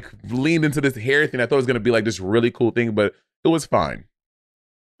really like leaned into this hair thing. I thought it was gonna be like this really cool thing, but it was fine.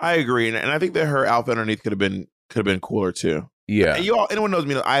 I agree, and I think that her outfit underneath could have been cooler too. Yeah. And anyone knows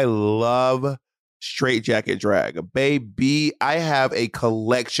me, I love straight jacket drag. Baby, I have a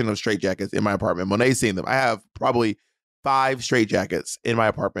collection of straight jackets in my apartment. Monet's seen them. I have probably 5 straight jackets in my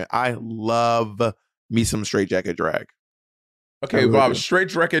apartment. I love me some straight jacket drag. Okay, Bob, straight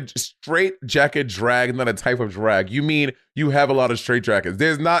jacket drag, not a type of drag. You mean you have a lot of straight jackets.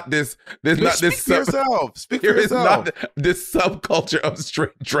 There's not this Speak for yourself. Speak for yourself. Not this subculture of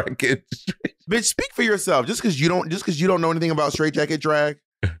straight jacket. Bitch, speak for yourself. Just because you don't know anything about straight jacket drag.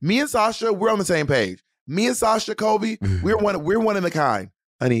 Me and Sasha, we're on the same page. Me and Sasha Colby, we're one in the kind,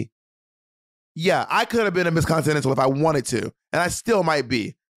 honey. Yeah, I could have been a Miss Continental if I wanted to, and I still might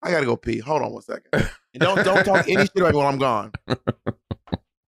be. I gotta go pee. Hold on one second. And don't talk any shit about me while I'm gone.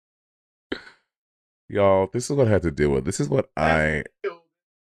 Y'all, this is what I had to deal with. This is what I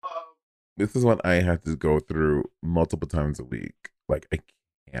have to go through multiple times a week. Like I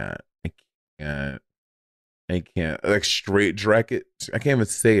can't. Like straight jacket. I can't even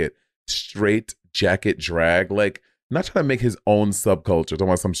say it. Straight jacket drag. Like not trying to make his own subculture. Talking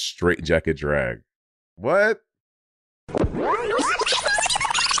about some straight jacket drag. What? All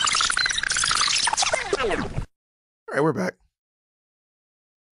right, we're back.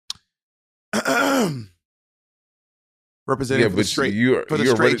 Representing for the straight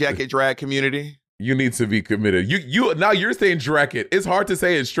jacket drag community. You need to be committed. You now you're saying jacket. It's hard to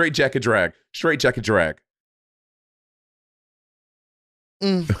say it. Straight jacket drag. Straight jacket drag.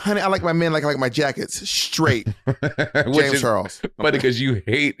 Honey, I like my men like my jackets straight. James Charles. But because you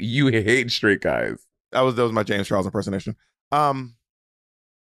hate straight guys. That was my James Charles impersonation. Oh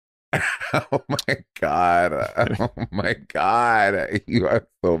my God. Oh my God. You are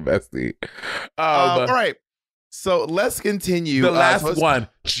so messy. All right. So let's continue. The last one.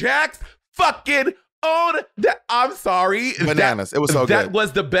 Jax fucking own that. I'm sorry. Bananas. It was so good. That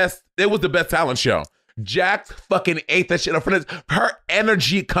was the best. It was the best talent show. Jax fucking ate that shit up. Her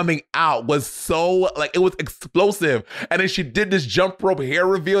energy coming out was so like it was explosive. And then she did this jump rope hair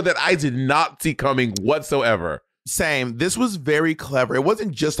reveal that I did not see coming whatsoever. Same. This was very clever. It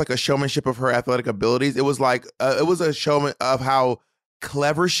wasn't just like a showmanship of her athletic abilities. It was like it was a showman of how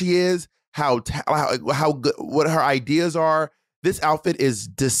clever she is, how good, what her ideas are. This outfit is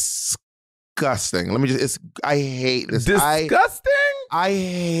disgusting. I hate this. Disgusting? I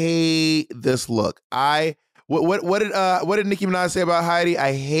hate this look. What did Nicki Minaj say about Heidi?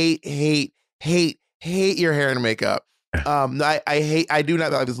 I hate your hair and makeup. I do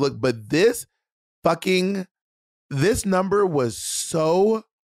not like this look, but this number was so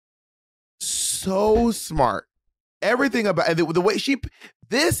smart. Everything about the way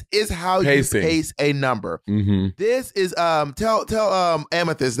this is how you pace a number. Mm-hmm. This is tell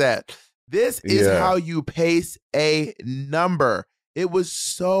Amethyst that. This is how you pace a number. It was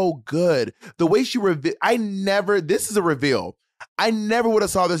so good. The way she this is a reveal. I never would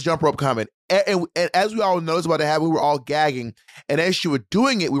have saw this jump rope coming. And as we all know, it's about to happen, we were all gagging. And as she was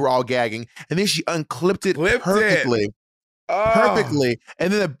doing it, we were all gagging. And then she unclipped it perfectly. perfectly.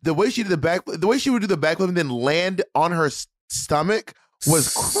 And then the way she did the way she would do the backflip and then land on her stomach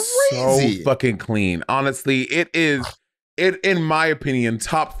was crazy. So fucking clean. Honestly, it is. It, in my opinion,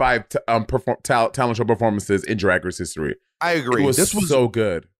 top 5 talent show performances in Drag Race history. I agree. This was so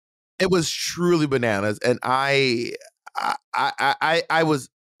good. It was truly bananas, and I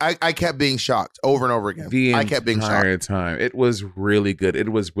kept being shocked over and over again. I kept being shocked the entire time. It was really good. It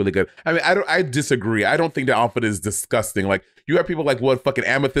was really good. I mean, I disagree. I don't think the outfit is disgusting. Like, you have people like what fucking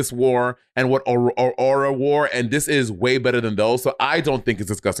Amethyst wore and what Aura wore, and this is way better than those. So I don't think it's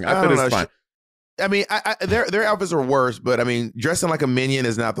disgusting. I think it's fine. I mean, their outfits are worse, but I mean, dressing like a minion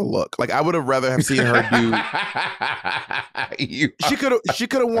is not the look. Like, I would have rather have seen her do. She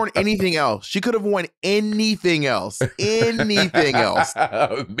could have worn anything else. She could have worn anything else. Anything else.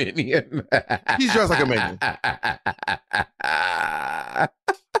 A minion. She's dressed like a minion.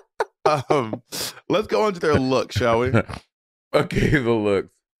 Let's go into their look, shall we? Okay, the looks.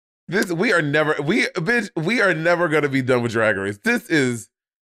 We are never gonna be done with Drag Race. This is.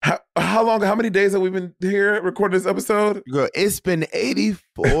 How long? How many days have we been here recording this episode? Girl, it's been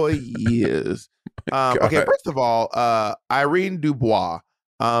 84 years. Okay, first of all, Irene Dubois.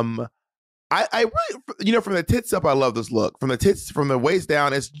 I really, from the tits up, I love this look. From the waist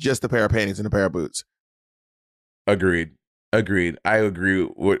down, it's just a pair of panties and a pair of boots. Agreed. I agree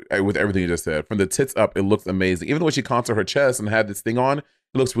with everything you just said. From the tits up, it looks amazing. Even when she contoured her chest and had this thing on, it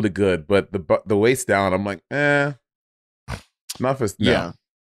looks really good. But the waist down, I'm like, not for no.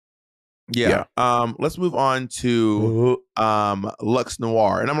 Yeah. Let's move on to Luxe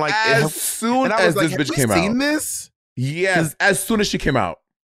Noir. And I'm like, as soon as this bitch came out. Have you seen this? Yes, as soon as she came out.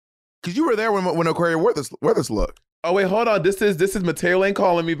 Because you were there when Aquaria wore this look. Oh wait, hold on. This is Mateo Lane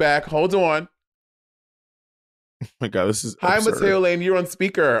calling me back. Hold on. Oh my God, this is Hi, absurd. Mateo Lane. You're on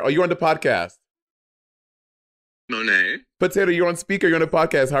speaker. Oh, you're on the podcast. Monet. Potato, you're on speaker. You're on the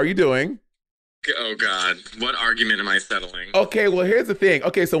podcast. How are you doing? Oh God, what argument am I settling? Okay, well here's the thing.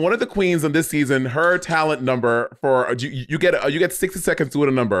 Okay, so one of the queens on this season, her talent number for you get 60 seconds to do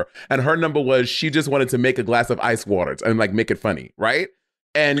a number, and her number was she just wanted to make a glass of ice water and like make it funny, right?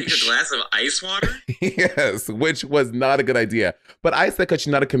 And make a glass of ice water? Yes, which was not a good idea. But I said, because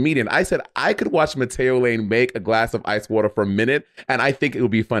she's not a comedian, I said I could watch Mateo Lane make a glass of ice water for a minute, and I think it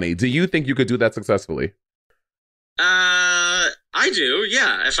would be funny. Do you think you could do that successfully? I do,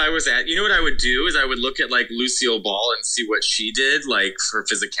 yeah. If I was you know what I would do is I would look at like Lucille Ball and see what she did, like for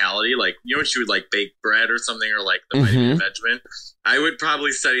physicality, like you know when she would like bake bread or something, or like the Mighty Benjamin. I would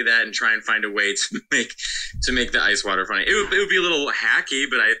probably study that and try and find a way to make the ice water funny. It would be a little hacky,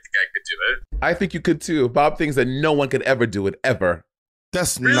 but I think I could do it. I think you could too. Bob thinks that no one could ever do it ever.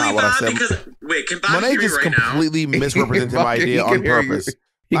 That's really, not what Bob? I said. Because wait, can Bob Monet hear me just right completely now? misrepresented my idea on purpose.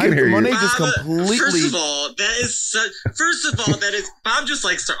 He can hear Monet you. just completely. First of all, that is Bob just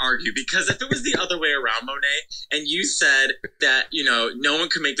likes to argue, because if it was the other way around, Monet, and you said that no one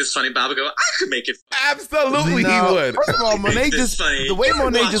could make this funny, Bob would go, I could make it funny. Absolutely, he would. First of all, Monet just the way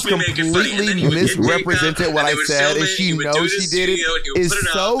Monet just completely misrepresented what I said, and she knows she did it, is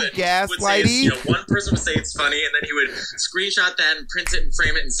so gaslighty. One person would say it's funny, and then he would screenshot that and print it and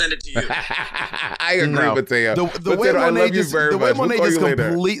frame it and send it to you. I agree, Mateo. The way Monet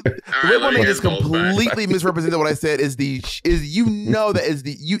just completely misrepresented what I said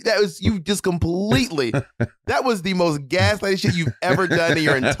you just completely, that was the most gaslighting shit you've ever done in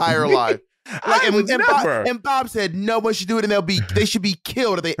your entire life. Like, and Bob said no one should do it, and they should be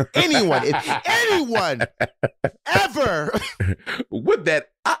killed if anyone ever would that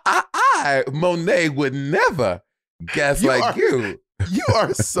I Monet would never gaslight you. You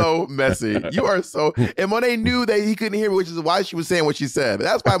are so messy. And Monet knew that he couldn't hear me, which is why she was saying what she said.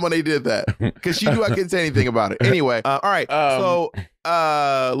 That's why Monet did that, because she knew I couldn't say anything about it. Anyway, all right. So,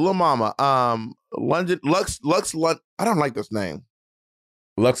 Lil Mama, Lux, I don't like this name.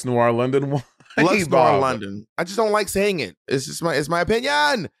 Luxe Noir London. Luxe Noir London. I just don't like saying it. It's my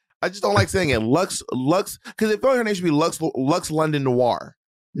opinion. I just don't like saying it. Lux, because I feel like her name should be Lux London Noir,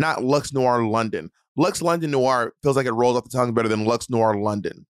 not Luxe Noir London. Lux London Noir feels like it rolls off the tongue better than Luxe Noir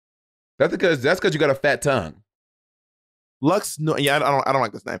London. That's because you got a fat tongue. Lux, no, yeah, I don't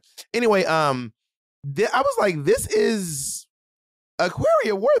like this name. Anyway, I was like, this is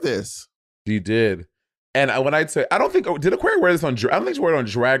Aquaria wore this. She did, and when I'd say, I don't think did Aquaria wear this on. I don't think she wore it on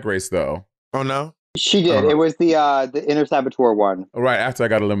Drag Race though. Oh no, she did. It was the Inner Saboteur one. Right after I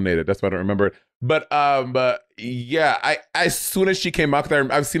got eliminated. That's why I don't remember it. But yeah, I as soon as she came out,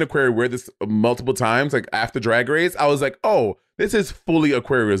 because I've seen Aquaria wear this multiple times, like after Drag Race, I was like, oh, this is fully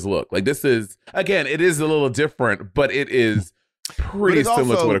Aquaria's look. Like this is, again, it is a little different, but it is pretty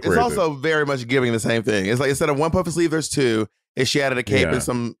similar to what it's Aquarius also very much giving the same thing. It's like instead of one puffy sleeve, there's two. And she added a cape and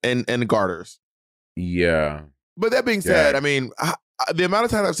some and garters. Yeah. But that being said, I mean, the amount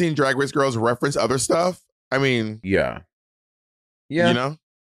of times I've seen Drag Race girls reference other stuff, I mean, yeah, you know.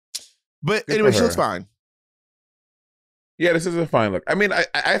 But anyway, she looks fine. Yeah, this is a fine look. I mean,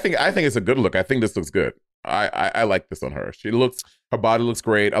 I think it's a good look. I think this looks good. I like this on her. Her body looks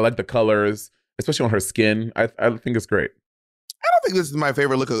great. I like the colors, especially on her skin. I think it's great. I don't think this is my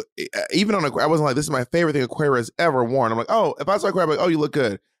favorite look. Even on I wasn't like, this is my favorite thing Aquaria has ever worn. I'm like, oh, if I saw Aquaria, I'm like, oh, you look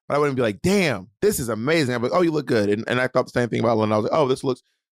good. But I wouldn't be like, damn, this is amazing. I'm like, oh, you look good. And I thought the same thing about London. I was like, oh, this looks.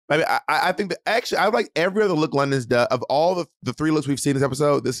 I mean, I think that actually, I like every other look London's done. Of all the three looks we've seen this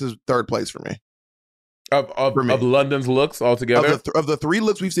episode, this is third place for me. Of London's looks altogether? Of the three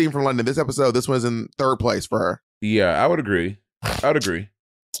looks we've seen from London this episode, this one's in third place for her. Yeah, I would agree. That's what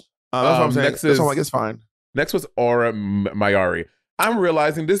I'm saying. That's all, like, it's fine. Next was Aura Mayari. I'm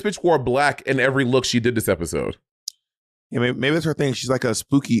realizing this bitch wore black in every look she did this episode. Yeah, maybe that's her thing. She's like a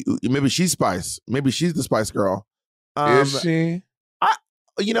spooky. Maybe she's Spice. Maybe she's the Spice Girl. Is she?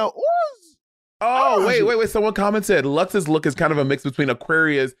 Aura's. Oh, wait. Someone commented Lux's look is kind of a mix between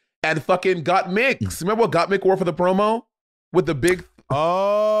Aquarius and fucking Gottmik. Remember what Gottmik wore for the promo? With the big...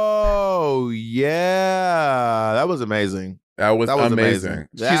 Oh, yeah. That was amazing. That was amazing.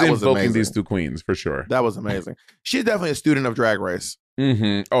 She's invoking these two queens, for sure. That was amazing. She's definitely a student of Drag Race.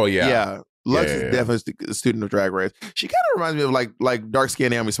 Mm-hmm. Oh, yeah. Yeah. Lux is definitely a student of Drag Race. She kind of reminds me of like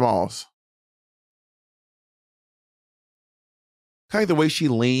dark-skinned Naomi Smalls. Kind of the way she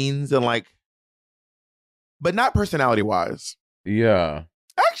leans and like... But not personality-wise. Yeah.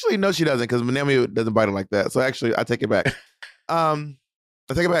 Actually, no, she doesn't, because Naomi doesn't bite her like that. So actually, I take it back. I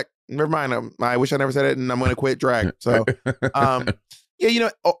take it back. Never mind. I wish I never said it, and I'm going to quit drag. So, yeah,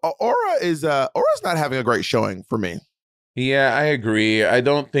 Aura's not having a great showing for me. Yeah, I agree. I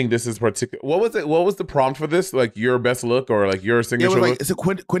don't think this is particular. What was it? What was the prompt for this? Like your best look or like your signature look? It's a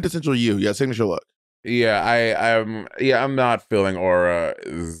quintessential you. Yeah, signature look. Yeah, I'm not feeling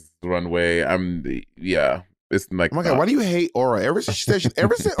Aura's runway. It's like, oh my God, why do you hate Aura? Ever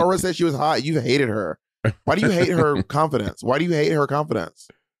since Aura said she was hot, you've hated her. Why do you hate her confidence? Why do you hate her confidence?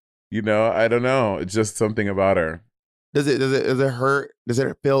 I don't know. It's just something about her. Does it hurt? Does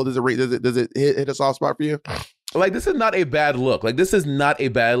it feel? Does it hit a soft spot for you? Like, this is not a bad look. Like, this is not a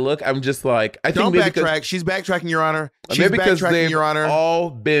bad look. I'm just like, don't backtrack. She's backtracking, Your Honor. She's backtracking, Your Honor. All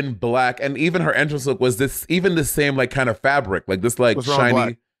been black, and even her entrance look was even the same like kind of fabric, like this like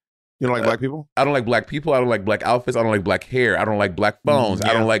shiny. You don't like black people? I don't like black people. I don't like black outfits. I don't like black hair. I don't like black phones.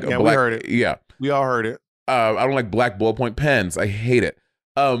 I don't like black. We heard it. Yeah, we all heard it. I don't like black ballpoint pens. I hate it.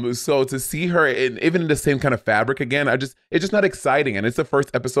 So to see her even in the same kind of fabric again, it's just not exciting. And it's the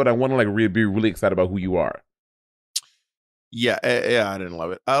first episode. I want to like be really excited about who you are. Yeah, I didn't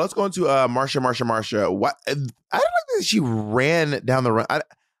love it. Let's go into Marsha. What? I don't like that she ran down the run.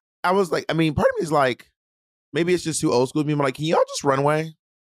 I was like, I mean, part of me is like, maybe it's just too old school to me. I'm like, can y'all just run away?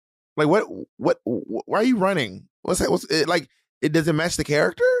 Like, what? Why are you running? What's that? What's it like? It doesn't match the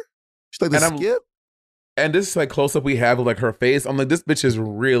character. She's like the skip. And this like close up we have of like her face. I'm like, this bitch is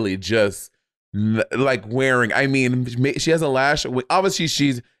really just like wearing. I mean, she has a lash.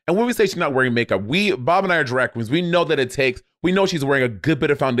 Obviously, and when we say she's not wearing makeup, Bob and I are drag queens. We know that it takes. We know she's wearing a good bit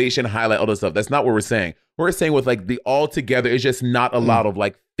of foundation, highlight, all this stuff. That's not what we're saying. We're saying with like the all together is just not a lot of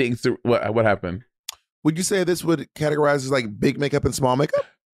like things. What happened? Would you say this would categorize as like big makeup and small makeup?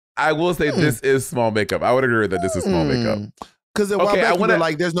 I will say this is small makeup. I would agree that this is small makeup. Because a while back you were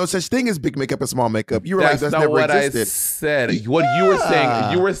like, there's no such thing as big makeup and small makeup. You were like, that's not never what existed. I said. What you were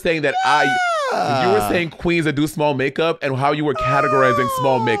saying, you were saying that you were saying queens that do small makeup and how you were categorizing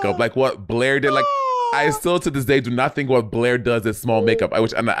small makeup, like what Blair did. Like, I still to this day do not think what Blair does is small makeup.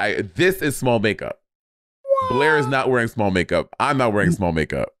 This is small makeup. Blair is not wearing small makeup. I'm not wearing small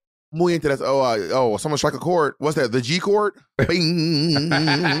makeup. Muy into that. Someone strike a chord. What's that? The G chord? Bing.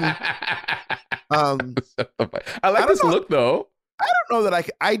 I like this look though. I don't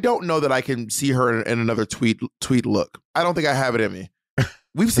know that I can see her in another tweet look. I don't think I have it in me.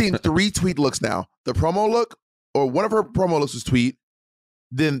 We've seen 3 tweet looks now. The promo look, or one of her promo looks was tweet.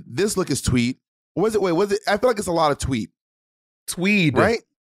 Then this look is tweet. Was it? I feel like it's a lot of tweet. Tweed, right?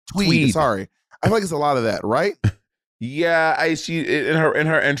 Tweed. Sorry, I feel like it's a lot of that, right? Yeah, she in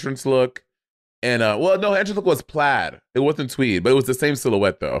her entrance look, and her entrance look was plaid. It wasn't tweed, but it was the same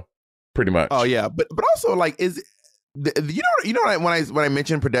silhouette though, pretty much. Oh yeah, but also like when I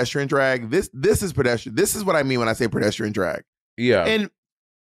mention pedestrian drag, this is pedestrian. This is what I mean when I say pedestrian drag. Yeah, and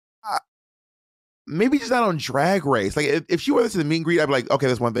maybe just not on Drag Race. Like if she wore this to the meet and greet, I'd be like, okay,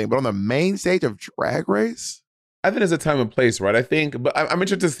 that's one thing. But on the main stage of Drag Race, I think there's a time and place, right? I think, but I'm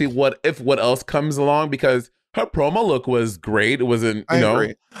interested to see what else comes along because her promo look was great. It wasn't, I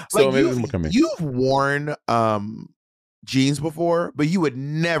agree. So Like, maybe this will come in. you've worn jeans before, but you would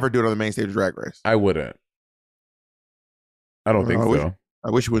never do it on the main stage of Drag Race. I wouldn't. I don't think so. I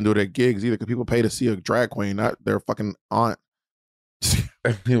wish you wouldn't do it at gigs either, because people pay to see a drag queen, not their fucking aunt.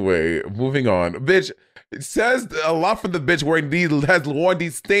 Anyway, moving on. Bitch, it says a lot for the bitch has worn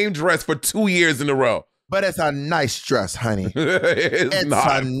these same dress for 2 years in a row. But it's a nice dress, honey. It's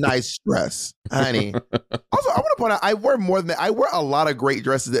not. a nice dress, honey. Also, I want to point out, I wear more than that. I wear a lot of great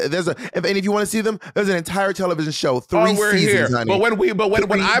dresses. If you want to see them, there's an entire television show, 3 seasons, here. honey. But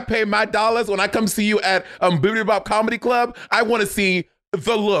when I pay my dollars, when I come see you at Bibbidi Bop Comedy Club, I want to see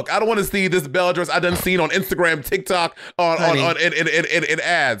the look. I don't want to see this bell dress I done seen on Instagram, TikTok, in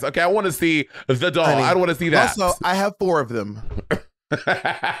ads. Okay, I want to see the doll. Honey. I don't want to see that. Also, I have 4 of them.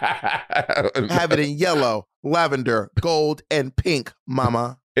 Have it in yellow, lavender, gold, and pink,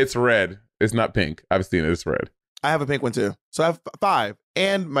 mama. It's red. It's not pink. I've seen it. It's red. I have a pink one too. So I have 5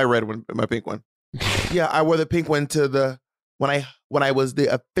 and my red one, my pink one. Yeah, I wore the pink one to when I was the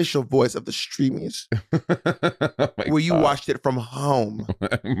official voice of the Streamies. Where you watched it from home.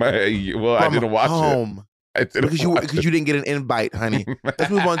 I didn't watch it. Because you didn't get an invite, honey. Let's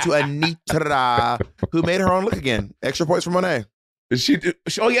move on to Anitra, who made her own look again. Extra points for Monet. She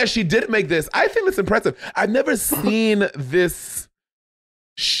did make this. I think it's impressive. I've never seen this.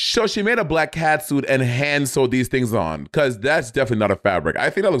 So she made a black cat suit and hand sewed these things on, because that's definitely not a fabric. I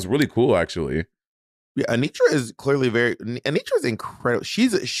think that looks really cool, actually. Yeah, Anitra is clearly Anitra is incredible.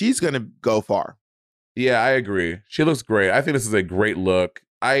 She's gonna go far. Yeah, I agree. She looks great. I think this is a great look.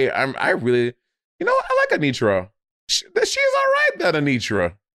 I really, I like Anitra. She's all right, that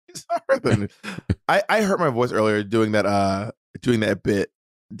Anitra. I heard my voice earlier doing that bit.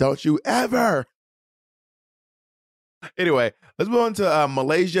 Don't you ever. Anyway, let's move on to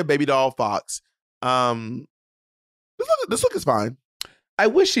Malaysia Baby Doll Fox. This look is fine. I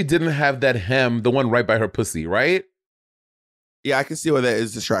wish she didn't have that hem, the one right by her pussy, right? Yeah, I can see why that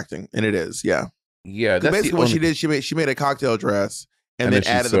is distracting, and it is. Yeah, yeah. That's basically what she did. She made a cocktail dress and then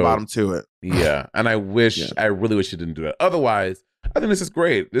added the bottom to it. Yeah, and I really wish she didn't do that. Otherwise, I think this is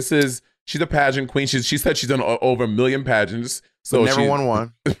great. She's a pageant queen. She said she's done over 1 million pageants. So never won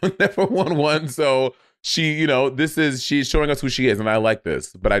one. Never won one. So she's showing us who she is, and I like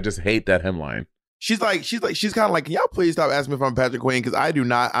this. But I just hate that hemline. She's kind of like, can y'all please stop asking me if I'm a pageant queen? Because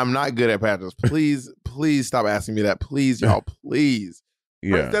I'm not good at pageants. Please stop asking me that. Please, y'all, please.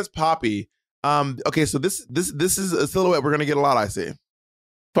 Yeah. That's Poppy. Okay, so this is a silhouette we're gonna get a lot, I see.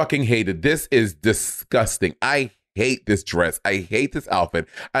 Fucking hate it. This is disgusting. I hate this dress. I hate this outfit.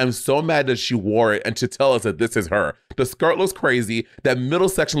 I'm so mad that she wore it and to tell us that this is her. The skirt looks crazy. That middle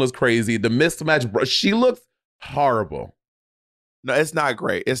section looks crazy. The mismatched she looks horrible. No, it's not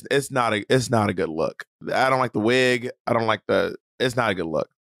great. It's not a good look. I don't like the wig. I don't like it's not a good look.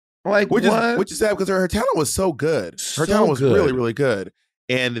 Which is sad, because her talent was so good. Her talent was really, really good.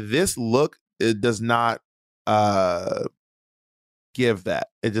 And this look, it does not give that.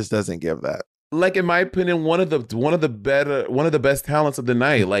 It just doesn't give that. Like, in my opinion, one of the best talents of the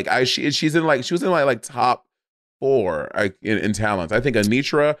night. Like, she was in like top 4 in talents. I think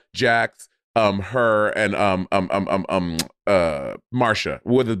Anitra, Jax, her, and Marsha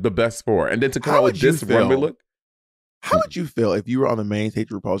were the best 4. And then to come out with this runway look. How would you feel if you were on the main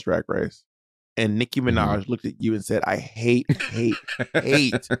stage of RuPaul's Drag Race and Nicki Minaj looked at you and said, "I hate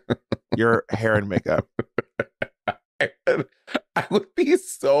your hair and makeup"? I would be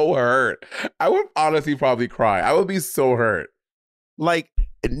so hurt. I would honestly probably cry. I would be so hurt. Like,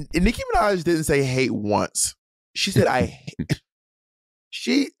 Nicki Minaj didn't say hate once. She said, "I hate."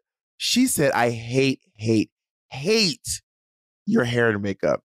 She said, "I hate your hair and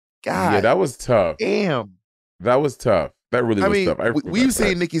makeup." God, yeah, that was tough. Damn, that was tough. That really was tough. We've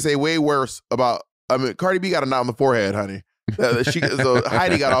seen Nicki say way worse about. I mean, Cardi B got a knot on the forehead, honey. So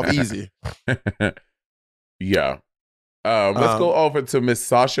Heidi got off easy. Yeah. Let's go over to Miss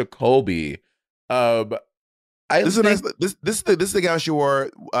Sasha Colby. This is the gown she wore.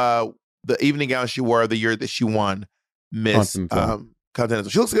 The evening gown she wore the year that she won Miss Continental.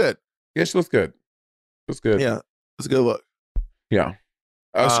 She looks good. Yeah, she looks good. Looks good. Yeah, it's a good look. Yeah.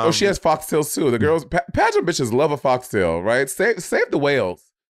 She has foxtails too. The girls, pageant bitches love a foxtail, right? Save the whales.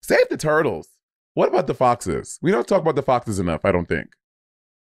 Save the turtles. What about the foxes? We don't talk about the foxes enough, I don't think.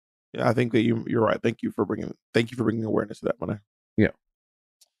 Yeah, I think that you're right. Thank you for bringing awareness to that one. Yeah.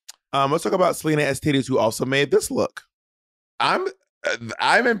 Let's talk about Selena Estidis, who also made this look. I'm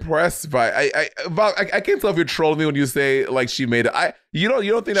impressed by. I can't tell if you're trolling me when you say like she made it. You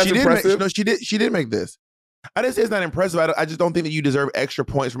don't think that's impressive? She did make this. I didn't say it's not impressive. I just don't think that you deserve extra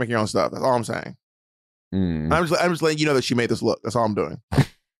points for making your own stuff. That's all I'm saying. I'm just letting you know that she made this look. That's all I'm doing.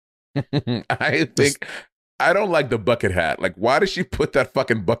 I don't like the bucket hat. Like, why did she put that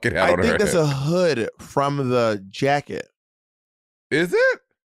fucking bucket hat on her head? I think that's a hood from the jacket. Is it?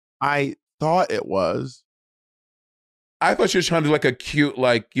 I thought it was. I thought she was trying to do like a cute,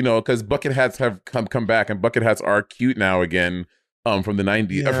 like, you know, because bucket hats have come back, and bucket hats are cute now again, from the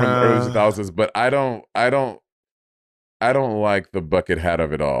 90s, from the early 2000s. But I don't like the bucket hat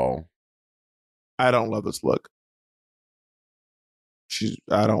of it all. I don't love this look.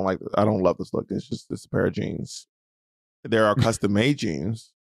 I don't love this look. It's just a pair of jeans. There are custom made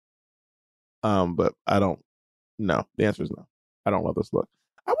jeans. But I don't. No, the answer is no. I don't love this look.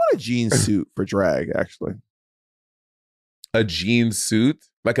 I want a jean suit for drag, actually. A jean suit,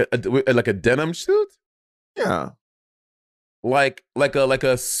 like a denim suit. Yeah, like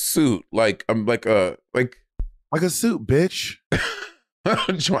a suit, like a suit, bitch.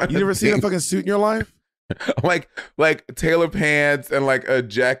 You never seen a fucking suit in your life? like tailor pants and like a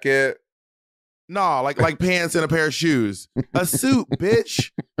jacket. No, like pants and a pair of shoes. A suit,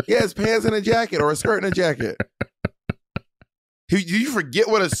 bitch. Yes, pants and a jacket, or a skirt and a jacket. Do you forget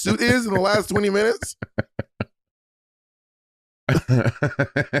what a suit is in the last 20 minutes? What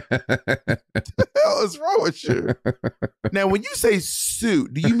the hell is wrong with you? Now, when you say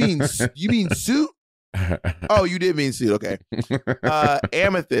suit, do you mean suit? Oh, you did mean suit. Okay.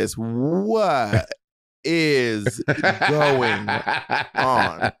 Amethyst, what is going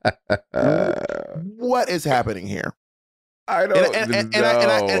on? What is happening here? I don't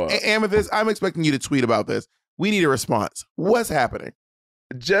know. Amethyst, I'm expecting you to tweet about this. We need a response. What's happening?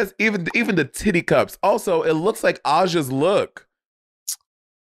 Just even the titty cups. Also, it looks like Aja's look.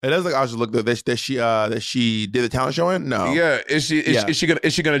 It does look like Aja's look that she did the talent show in. No. Yeah. Is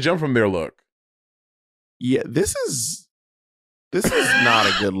she gonna jump from their look? Yeah. This is not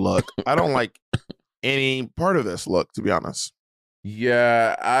a good look. I don't like any part of this look, to be honest.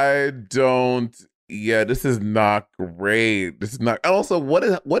 Yeah, I don't. Yeah, this is not great. This is not. Also, what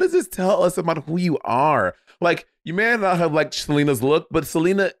does this tell us about who you are? Like, you may not have liked Selena's look, but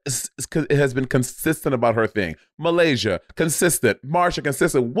Selena has been consistent about her thing. Malaysia, consistent. Marsha,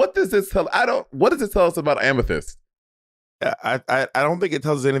 consistent. What does this tell? What does it tell us about Amethyst? I don't think it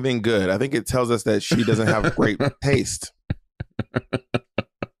tells us anything good. I think it tells us that she doesn't have great taste.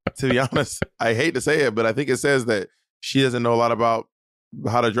 To be honest, I hate to say it, but I think it says that she doesn't know a lot about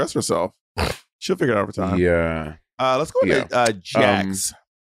how to dress herself. She'll figure it out over time. Yeah. Let's go to Jax.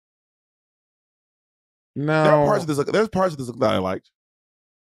 No, there's parts of this look that I liked.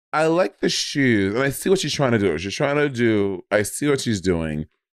 I like the shoes, and I see what she's trying to do. I see what she's doing,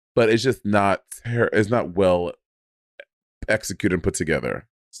 but it's just not. It's not well executed and put together.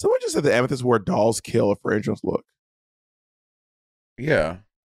 Someone just said that Amethyst wore Doll's Kill for Angel's look. Yeah.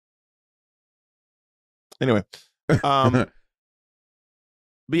 Anyway, but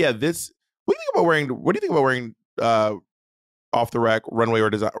yeah, this. What do you think about wearing off the rack runway or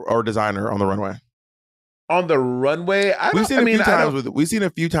designer on the runway? On the runway, we've seen a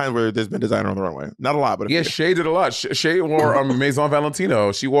few times where there's been designer on the runway. Not a lot, but yeah, Shay did a lot. Shay wore Maison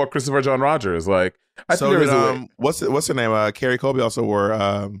Valentino. She wore Christopher John Rogers. Like, I think there was what's her name? Carrie Colby also wore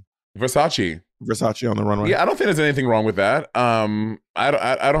Versace on the runway. Yeah, I don't think there's anything wrong with that. I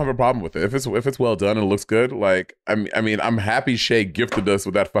don't have a problem with it if it's well done and it looks good. Like, I mean, I'm happy Shay gifted us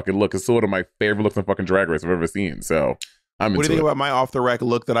with that fucking look. It's sort of my favorite looks in fucking Drag Race I've ever seen. So. What do you think about my off the rack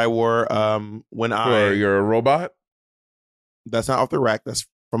look that I wore you're a robot? That's not off the rack. That's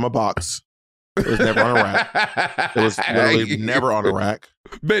from a box. It was never on a rack. It was literally never on a rack.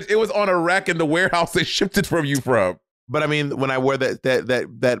 Bitch, it was on a rack in the warehouse they shipped it from you from. But I mean, when I wear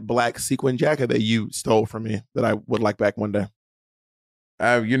that black sequin jacket that you stole from me, that I would like back one day.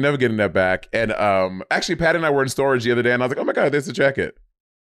 You're never getting that back. And actually, Pat and I were in storage the other day, and I was like, "Oh my god, there's a jacket."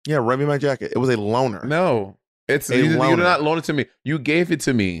 Yeah, run me my jacket. It was a loaner. No. You did not loan it to me. You gave it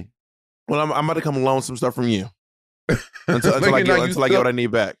to me. Well, I'm about to come loan some stuff from you until I get what I need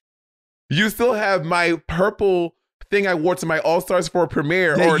back. You still have my purple thing I wore to my All Stars 4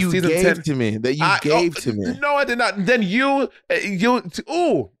 premiere that or you season gave 10 to me. That you gave to me. No, I did not. Then you, and that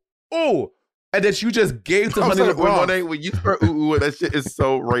you just gave to Honey LeBron. When you start that shit is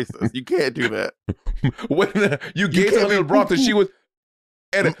so racist. You can't do that. When you gave to Honey LeBron, that she was.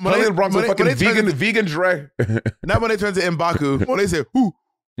 And Honey LeBron's a fucking vegan drag. Not when they turn to M'Baku. When they say, "Who?"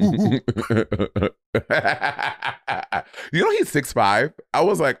 You know he's 6'5". I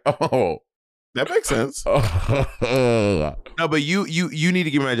was like, oh, that makes sense. No, but you need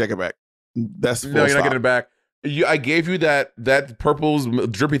to give me my jacket back. That's no, you're not getting it back. I gave you that purple's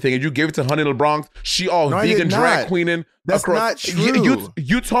drippy thing, and you gave it to Honey LeBronx. She all No, I vegan did drag not. queening. That's across. not true.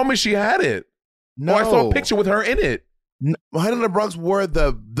 You told me she had it. No, Oh, I saw a picture with her in it. Honey LeBronx wore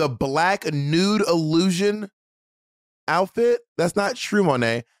the black nude illusion outfit. That's not true,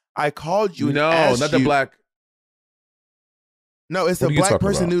 Monet. I called you. And asked not the you, black. No, it's What a are you black talking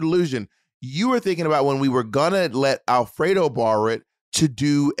person about? nude illusion. You were thinking about when we were gonna let Alfredo borrow it to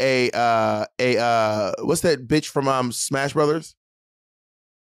do a what's that bitch from Smash Brothers?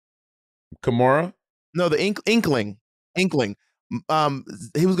 Kimura? No, the Inkling. He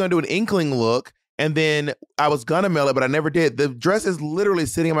was gonna do an Inkling look, and then I was gonna mail it, but I never did. The dress is literally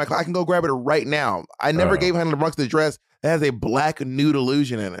sitting in my closet. I can go grab it right now. I never gave Honey LeBronx the dress that has a black nude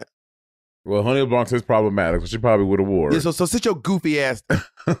illusion in it. Well, Honey LeBronx is problematic, so she probably would have wore Yeah, it. so sit your goofy ass.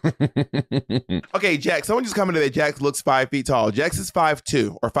 Okay, Jax. Someone just commented that Jax looks 5 feet tall. Jax is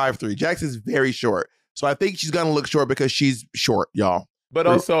 5'2" or 5'3". Jax is very short. So I think she's gonna look short because she's short, y'all. But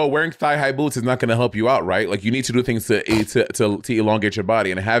also, wearing thigh-high boots is not going to help you out, right? Like, you need to do things to elongate your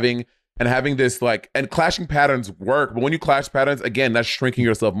body, and having this and clashing patterns work. But when you clash patterns, again, that's shrinking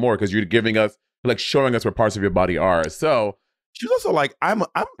yourself more because you're showing us where parts of your body are. So She was also like,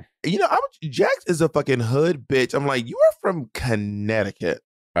 Jax is a fucking hood bitch. I'm like, you are from Connecticut.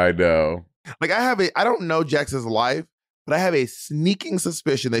 I know. Like, I don't know Jax's life, but I have a sneaking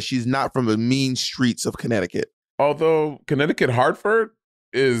suspicion that she's not from the mean streets of Connecticut. Although Connecticut, Hartford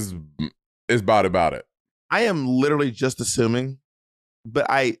is bad about it. I am literally just assuming, but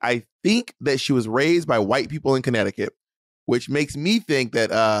I think that she was raised by white people in Connecticut, which makes me think that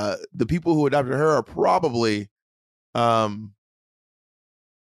the people who adopted her are probably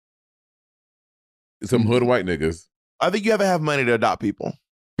Some hood white niggas. I think you have to have money to adopt people.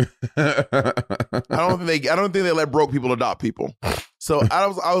 I don't think they let broke people adopt people. So I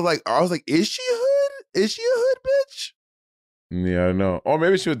was like, is she hood? Is she a hood bitch? Yeah, I know. Or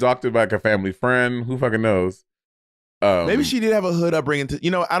maybe she was adopted by like a family friend. Who fucking knows? Maybe she did have a hood upbringing.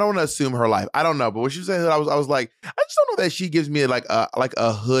 I don't want to assume her life. I don't know. But when she said hood, I was like, I just don't know that she gives me like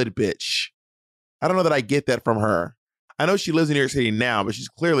a hood bitch. I don't know that I get that from her. I know she lives in New York City now, but she's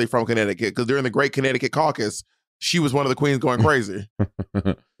clearly from Connecticut because during the Great Connecticut Caucus, she was one of the queens going crazy.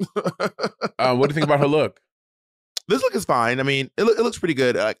 What do you think about her look? This look is fine. I mean, it looks pretty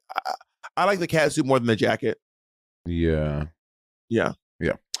good. I like the cat suit more than the jacket. Yeah. Yeah.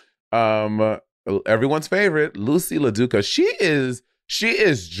 Everyone's favorite, Lucy LaDuca. She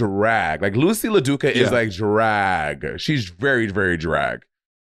is drag. Like Lucy LaDuca is like drag. She's very, very drag.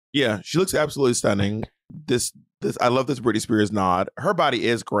 Yeah, she looks absolutely stunning. This I love this Britney Spears nod. Her body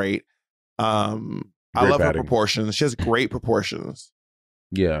is great. I love her proportions. She has great proportions.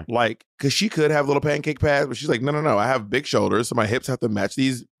 Yeah. Like, because she could have little pancake pads, but she's like, no. I have big shoulders, so my hips have to match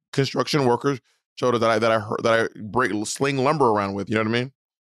these construction workers' shoulders that I sling lumber around with. You know what I mean?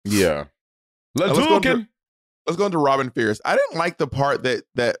 Yeah. Let's go into Robin Fierce. I didn't like the part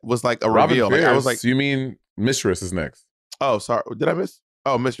that was like a Robin reveal. Fierce, like, I was like, you mean Mistress is next? Oh, sorry. Did I miss?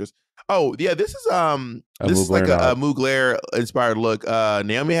 Oh, Mistress. Oh, yeah. This is like a Mugler inspired look.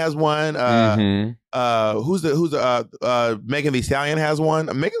 Naomi has one. Who's the Megan Thee Stallion has one.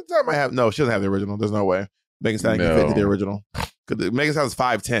 Megan Thee Stallion might have. No, she doesn't have the original. There's no way Megan Thee Stallion can fit into the original. Because Megan Thee Stallion's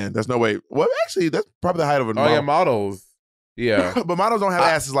 5'10". There's no way. Well, actually, that's probably the height of a model. Oh yeah, models. Yeah, but models don't have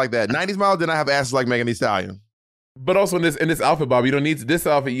asses like that. 90s models did not have asses like Megan Thee Stallion. But also in this outfit, Bob, you don't need this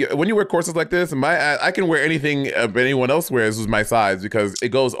outfit. When you wear corsets like this, I can wear anything anyone else wears with my size because it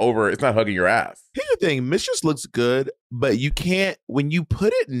goes over. It's not hugging your ass. Here's the thing: Mistress looks good, but you can't when you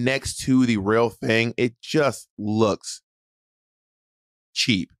put it next to the real thing. It just looks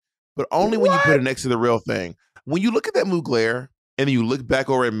cheap. But only when you put it next to the real thing. When you look at that Mugler and then you look back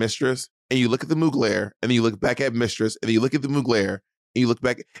over at Mistress and you look at the Mugler and then you look back at Mistress and then you look at the Mugler. And you look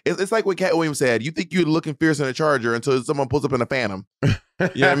back, it's like what Cat Williams said. You think you're looking fierce in a Charger until someone pulls up in a Phantom. You know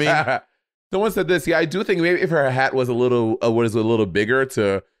what I mean? Someone said this. Yeah, I do think maybe if her hat was a little bigger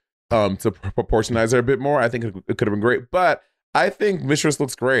to proportionize her a bit more, I think it could have been great. But I think Mistress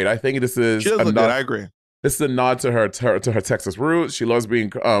looks great. I think this is she does look good. I agree. This is a nod to her Texas roots. She loves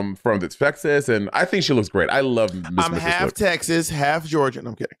being from Texas, and I think she looks great. I love Miss I'm Mistress half look. Texas, half Georgia.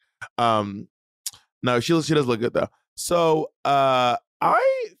 No, I'm kidding. No, she does look good though. So I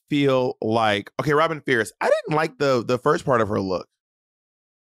feel like, okay, Robin Fierce. I didn't like the first part of her look.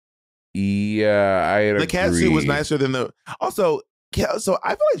 Yeah, the cat suit was nicer than the. Also, so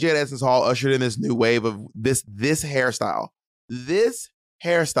I feel like Jade Essence Hall ushered in this new wave of this hairstyle. This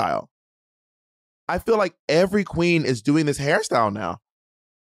hairstyle. I feel like every queen is doing this hairstyle now.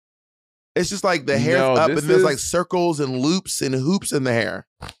 It's just like the hair's up and there's like circles and loops and hoops in the hair.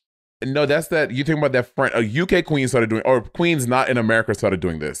 No, that's that. You think about that front. A UK queen started doing, or queens not in America started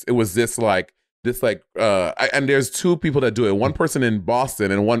doing this. It was and there's two people that do it. One person in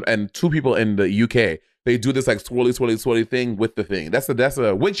Boston and two people in the UK. They do this like swirly thing with the thing. That's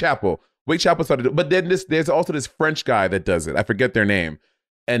a Wig Chapel. Wig Chapel started it. But then there's also this French guy that does it. I forget their name.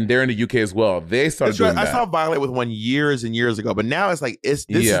 And they're in the UK as well. They started doing that. I saw Violet with one years and years ago, but now it's like this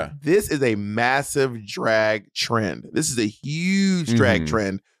is a massive drag trend. This is a huge drag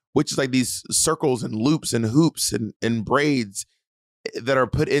trend, which is like these circles and loops and hoops and braids that are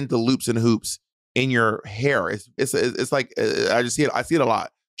put into loops and hoops in your hair. It's like I just see it. I see it a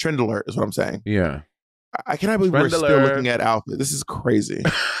lot. Trend alert is what I'm saying. Yeah. I cannot believe we're still looking at outfits. This is crazy.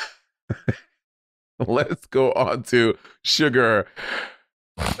 Let's go on to Sugar.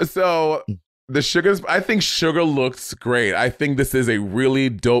 So I think Sugar looks great. I think this is a really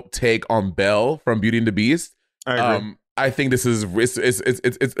dope take on Belle from Beauty and the Beast. I agree. I think this is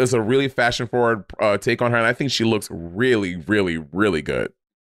it's a really fashion forward take on her, and I think she looks really, really, really good.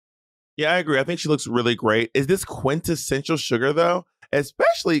 Yeah, I agree. I think she looks really great. Is this quintessential Sugar though?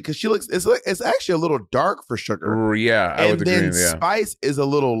 Especially because she looks, it's actually a little dark for Sugar. Yeah, I would agree. And then Spice is a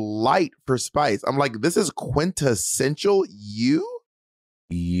little light for Spice. I'm like, this is quintessential you.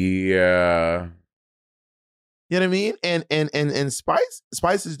 Yeah. You know what I mean? And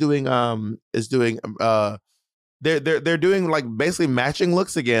Spice is doing they're doing like basically matching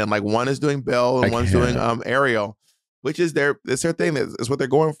looks again. Like one is doing Belle and one's doing Ariel, which is their thing. That's what they're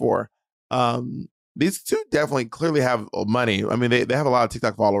going for. These two definitely clearly have money. I mean, they have a lot of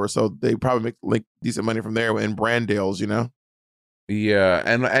TikTok followers, so they probably make like decent money from there in brand deals, you know? Yeah,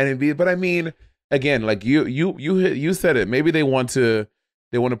 but I mean, again, like you said it. Maybe they want to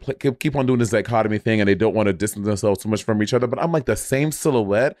keep on doing this dichotomy thing, and they don't want to distance themselves too much from each other. But I'm like, the same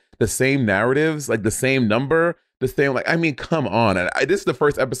silhouette, the same narratives, like the same number, the same, like, I mean, come on. And this is the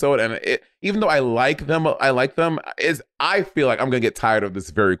first episode, and even though I like them, I feel like I'm gonna get tired of this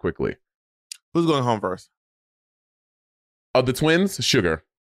very quickly. Who's going home first? Of the twins, Sugar.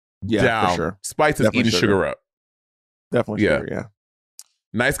 Yeah, down. For sure. Spice is eating Sugar up. Definitely Sugar, yeah.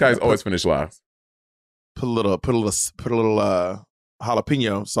 Nice guys always finish last. Put a little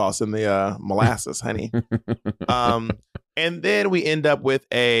jalapeno sauce in the molasses, honey. And then we end up with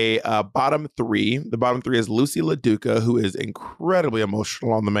a bottom three. The bottom three is Lucy LaDuca, who is incredibly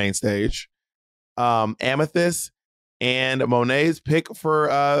emotional on the main stage. Amethyst and Monet's pick for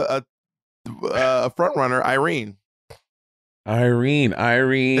a front runner, Irene.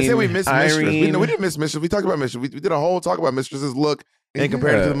 They said we missed Mistress. We didn't miss Mistress. We talked about Mistress. We did a whole talk about Mistress's look and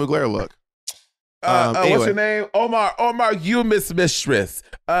compared it to the Mugler look. Anyway. What's your name? Omar, you miss Mistress.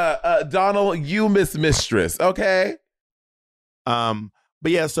 Donald, you miss Mistress. Okay. But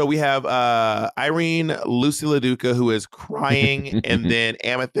yeah, so we have Irene, Lucy LaDuca, who is crying, and then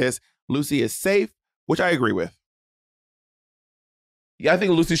Amethyst. Lucy is safe, which I agree with. Yeah, I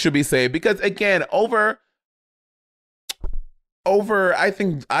think Lucy should be saved because, again, I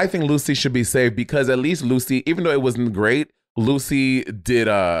think Lucy should be saved because at least Lucy, even though it wasn't great, Lucy did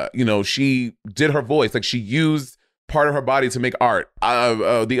she did her voice, like she used part of her body to make art.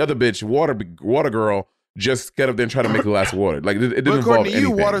 The other bitch, water girl, just get up there and try to make a glass of water. Like it didn't involve anything. According to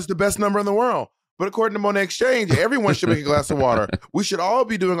you, water's the best number in the world. But according to Monet Exchange, everyone should make a glass of water. We should all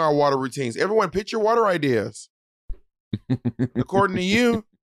be doing our water routines. Everyone, pitch your water ideas. According to you.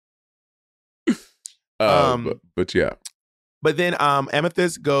 But yeah. But then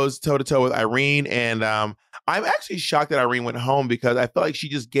Amethyst goes toe-to-toe with Irene, and I'm actually shocked that Irene went home because I felt like she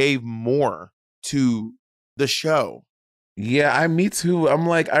just gave more to the show. Yeah, me too. I'm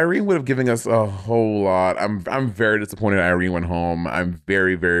like, Irene would have given us a whole lot. I'm very disappointed Irene went home. I'm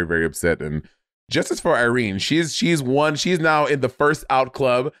very, very, very upset. And justice for Irene. She's now in the first out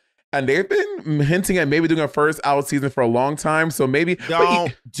club. And they've been hinting at maybe doing a first out season for a long time. So maybe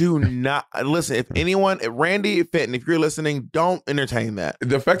do not listen. If Randy Fenton, if you're listening, don't entertain that.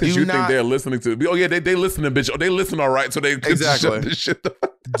 The fact that you think they're listening to, oh yeah, they listen to bitch. Oh, they listen all right. So they exactly shut this shit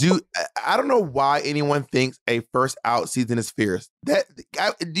down. I don't know why anyone thinks a first out season is fierce. Do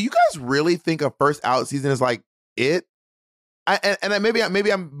you guys really think a first out season is like it? Maybe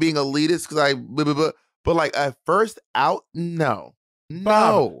I'm being elitist because but like a first out, no.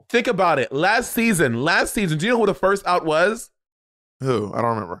 Bob, think about it. Last season, do you know who the first out was? Who? I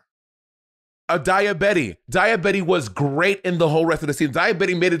don't remember. A Diabetti. Diabetti was great in the whole rest of the season.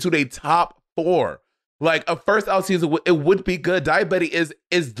 Diabetti made it to the top 4. Like a first out season, it would be good. Diabetti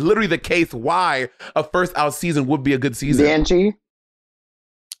is literally the case why a first out season would be a good season. Angie?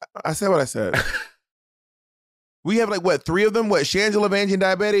 I said what I said. We have like what, 3 of them? What, Shangela, Vanjie, and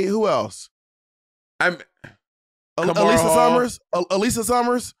Diabetti? Who else? Elisa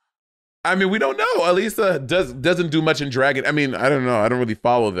Summers? I mean, we don't know. Elisa doesn't do much in Dragon. I mean, I don't know. I don't really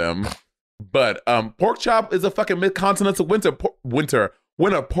follow them. But Pork Chop is a fucking mid-continental winter.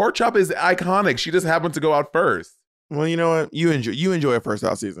 Pork Chop is iconic. She just happened to go out first. Well, you know what? You enjoy a first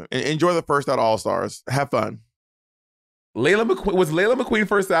out season. Enjoy the first out All-Stars. Have fun. Was Layla McQueen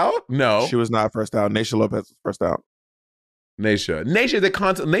first out? No. She was not first out. Naysha Lopez was first out.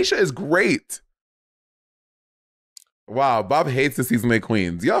 Naysha is great. Wow, Bob hates the season 8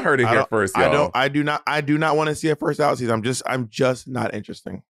 queens. Y'all heard it here first, y'all. I do not want to see a first out season. I'm just not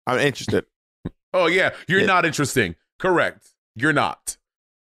interesting. I'm interested. Oh yeah, you're not interesting. Correct. You're not.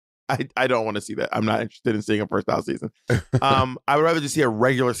 I don't want to see that. I'm not interested in seeing a first out season. I would rather just see a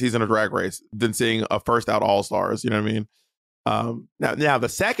regular season of Drag Race than seeing a first out All Stars. You know what I mean? Now the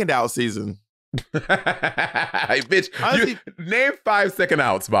second out season. Hey, bitch, honestly, name 5 second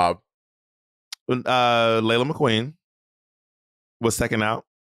outs, Bob. Layla McQueen was second out.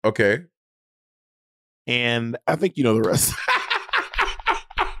 Okay. And I think you know the rest.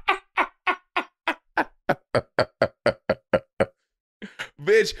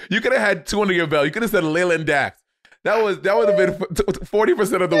 Bitch, you could have had 2 under your belt. You could have said Layla and Dax. That would have been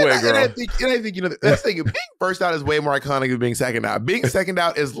 40% of the way, girl. And I think you know that's the thing. Being first out is way more iconic than being second out. Being second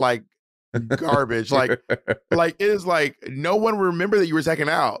out is like garbage. Like it is like no one will remember that you were second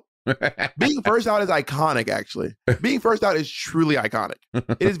out. Being first out is iconic, actually. Being first out is truly iconic.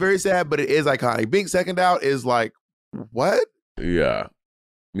 It is very sad, but it is iconic. Being second out is like, what? Yeah.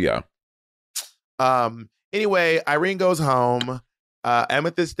 Anyway, Irene goes home.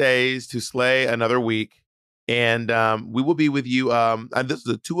 Amethyst stays to slay another week. And we will be with you. And this is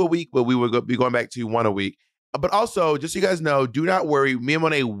a 2 a week, but we will be going back to 1 a week. But also, just so you guys know, do not worry. Me and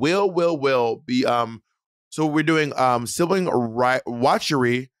Monet will be so we're doing Sibling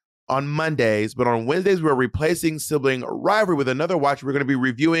Watchery on Mondays, but on Wednesdays we're replacing Sibling Rivalry with another watch. We're going to be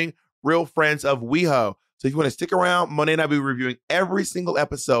reviewing Real Friends of WeHo. So if you want to stick around, Monet and I will be reviewing every single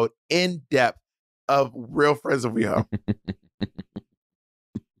episode in depth of Real Friends of WeHo.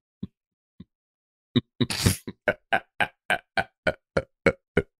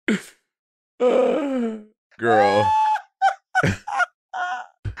 Girl,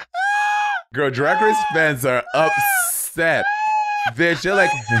 Drag Race fans are upset. They're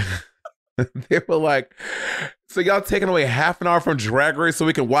like, they were like, so y'all taking away half an hour from Drag Race so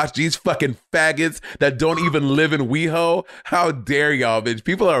we can watch these fucking faggots that don't even live in WeHo? How dare y'all, bitch?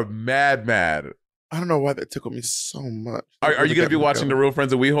 People are mad. I don't know why that tickled me so much. Are you going to be watching the Real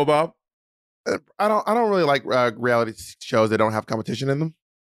Friends of WeHo, Bob? I don't really like reality shows that don't have competition in them.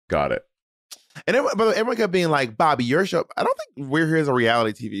 Got it. And everyone kept being like, Bobby, your show. I don't think We're Here is a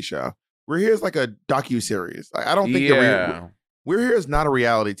reality TV show. We're Here is like a docuseries. I don't think We're Here is not a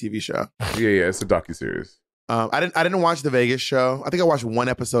reality TV show. Yeah, it's a docuseries. I didn't watch the Vegas show. I think I watched 1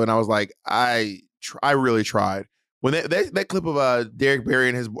 episode and I was like, I really tried. When that clip of Derek Barry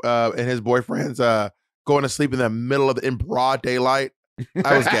and his boyfriends going to sleep in the middle of in broad daylight,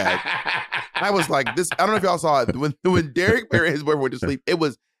 I was gagged. I was like, this. I don't know if y'all saw it. When Derek Barry and his boyfriend went to sleep, it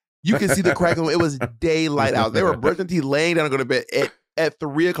was, you can see the crack in them. It was daylight out. They were brushing teeth, laying down and going to bed at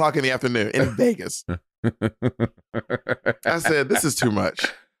 3 o'clock in the afternoon in Vegas. I said, this is too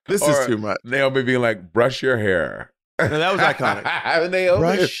much. This is too much. Naomi being like, brush your hair. And that was iconic.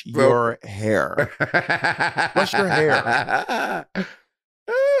 Brush your hair. Brush your hair.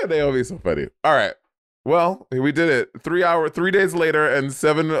 Naomi's so funny. All right. Well, we did it. 3 days later and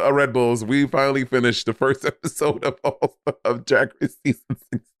 7 Red Bulls, we finally finished the first episode of Drag Race season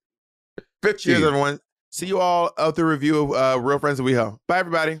 15. Cheers, everyone. See you all out the review of Real Friends of WeHo. Bye,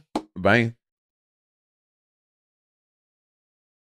 everybody. Bye.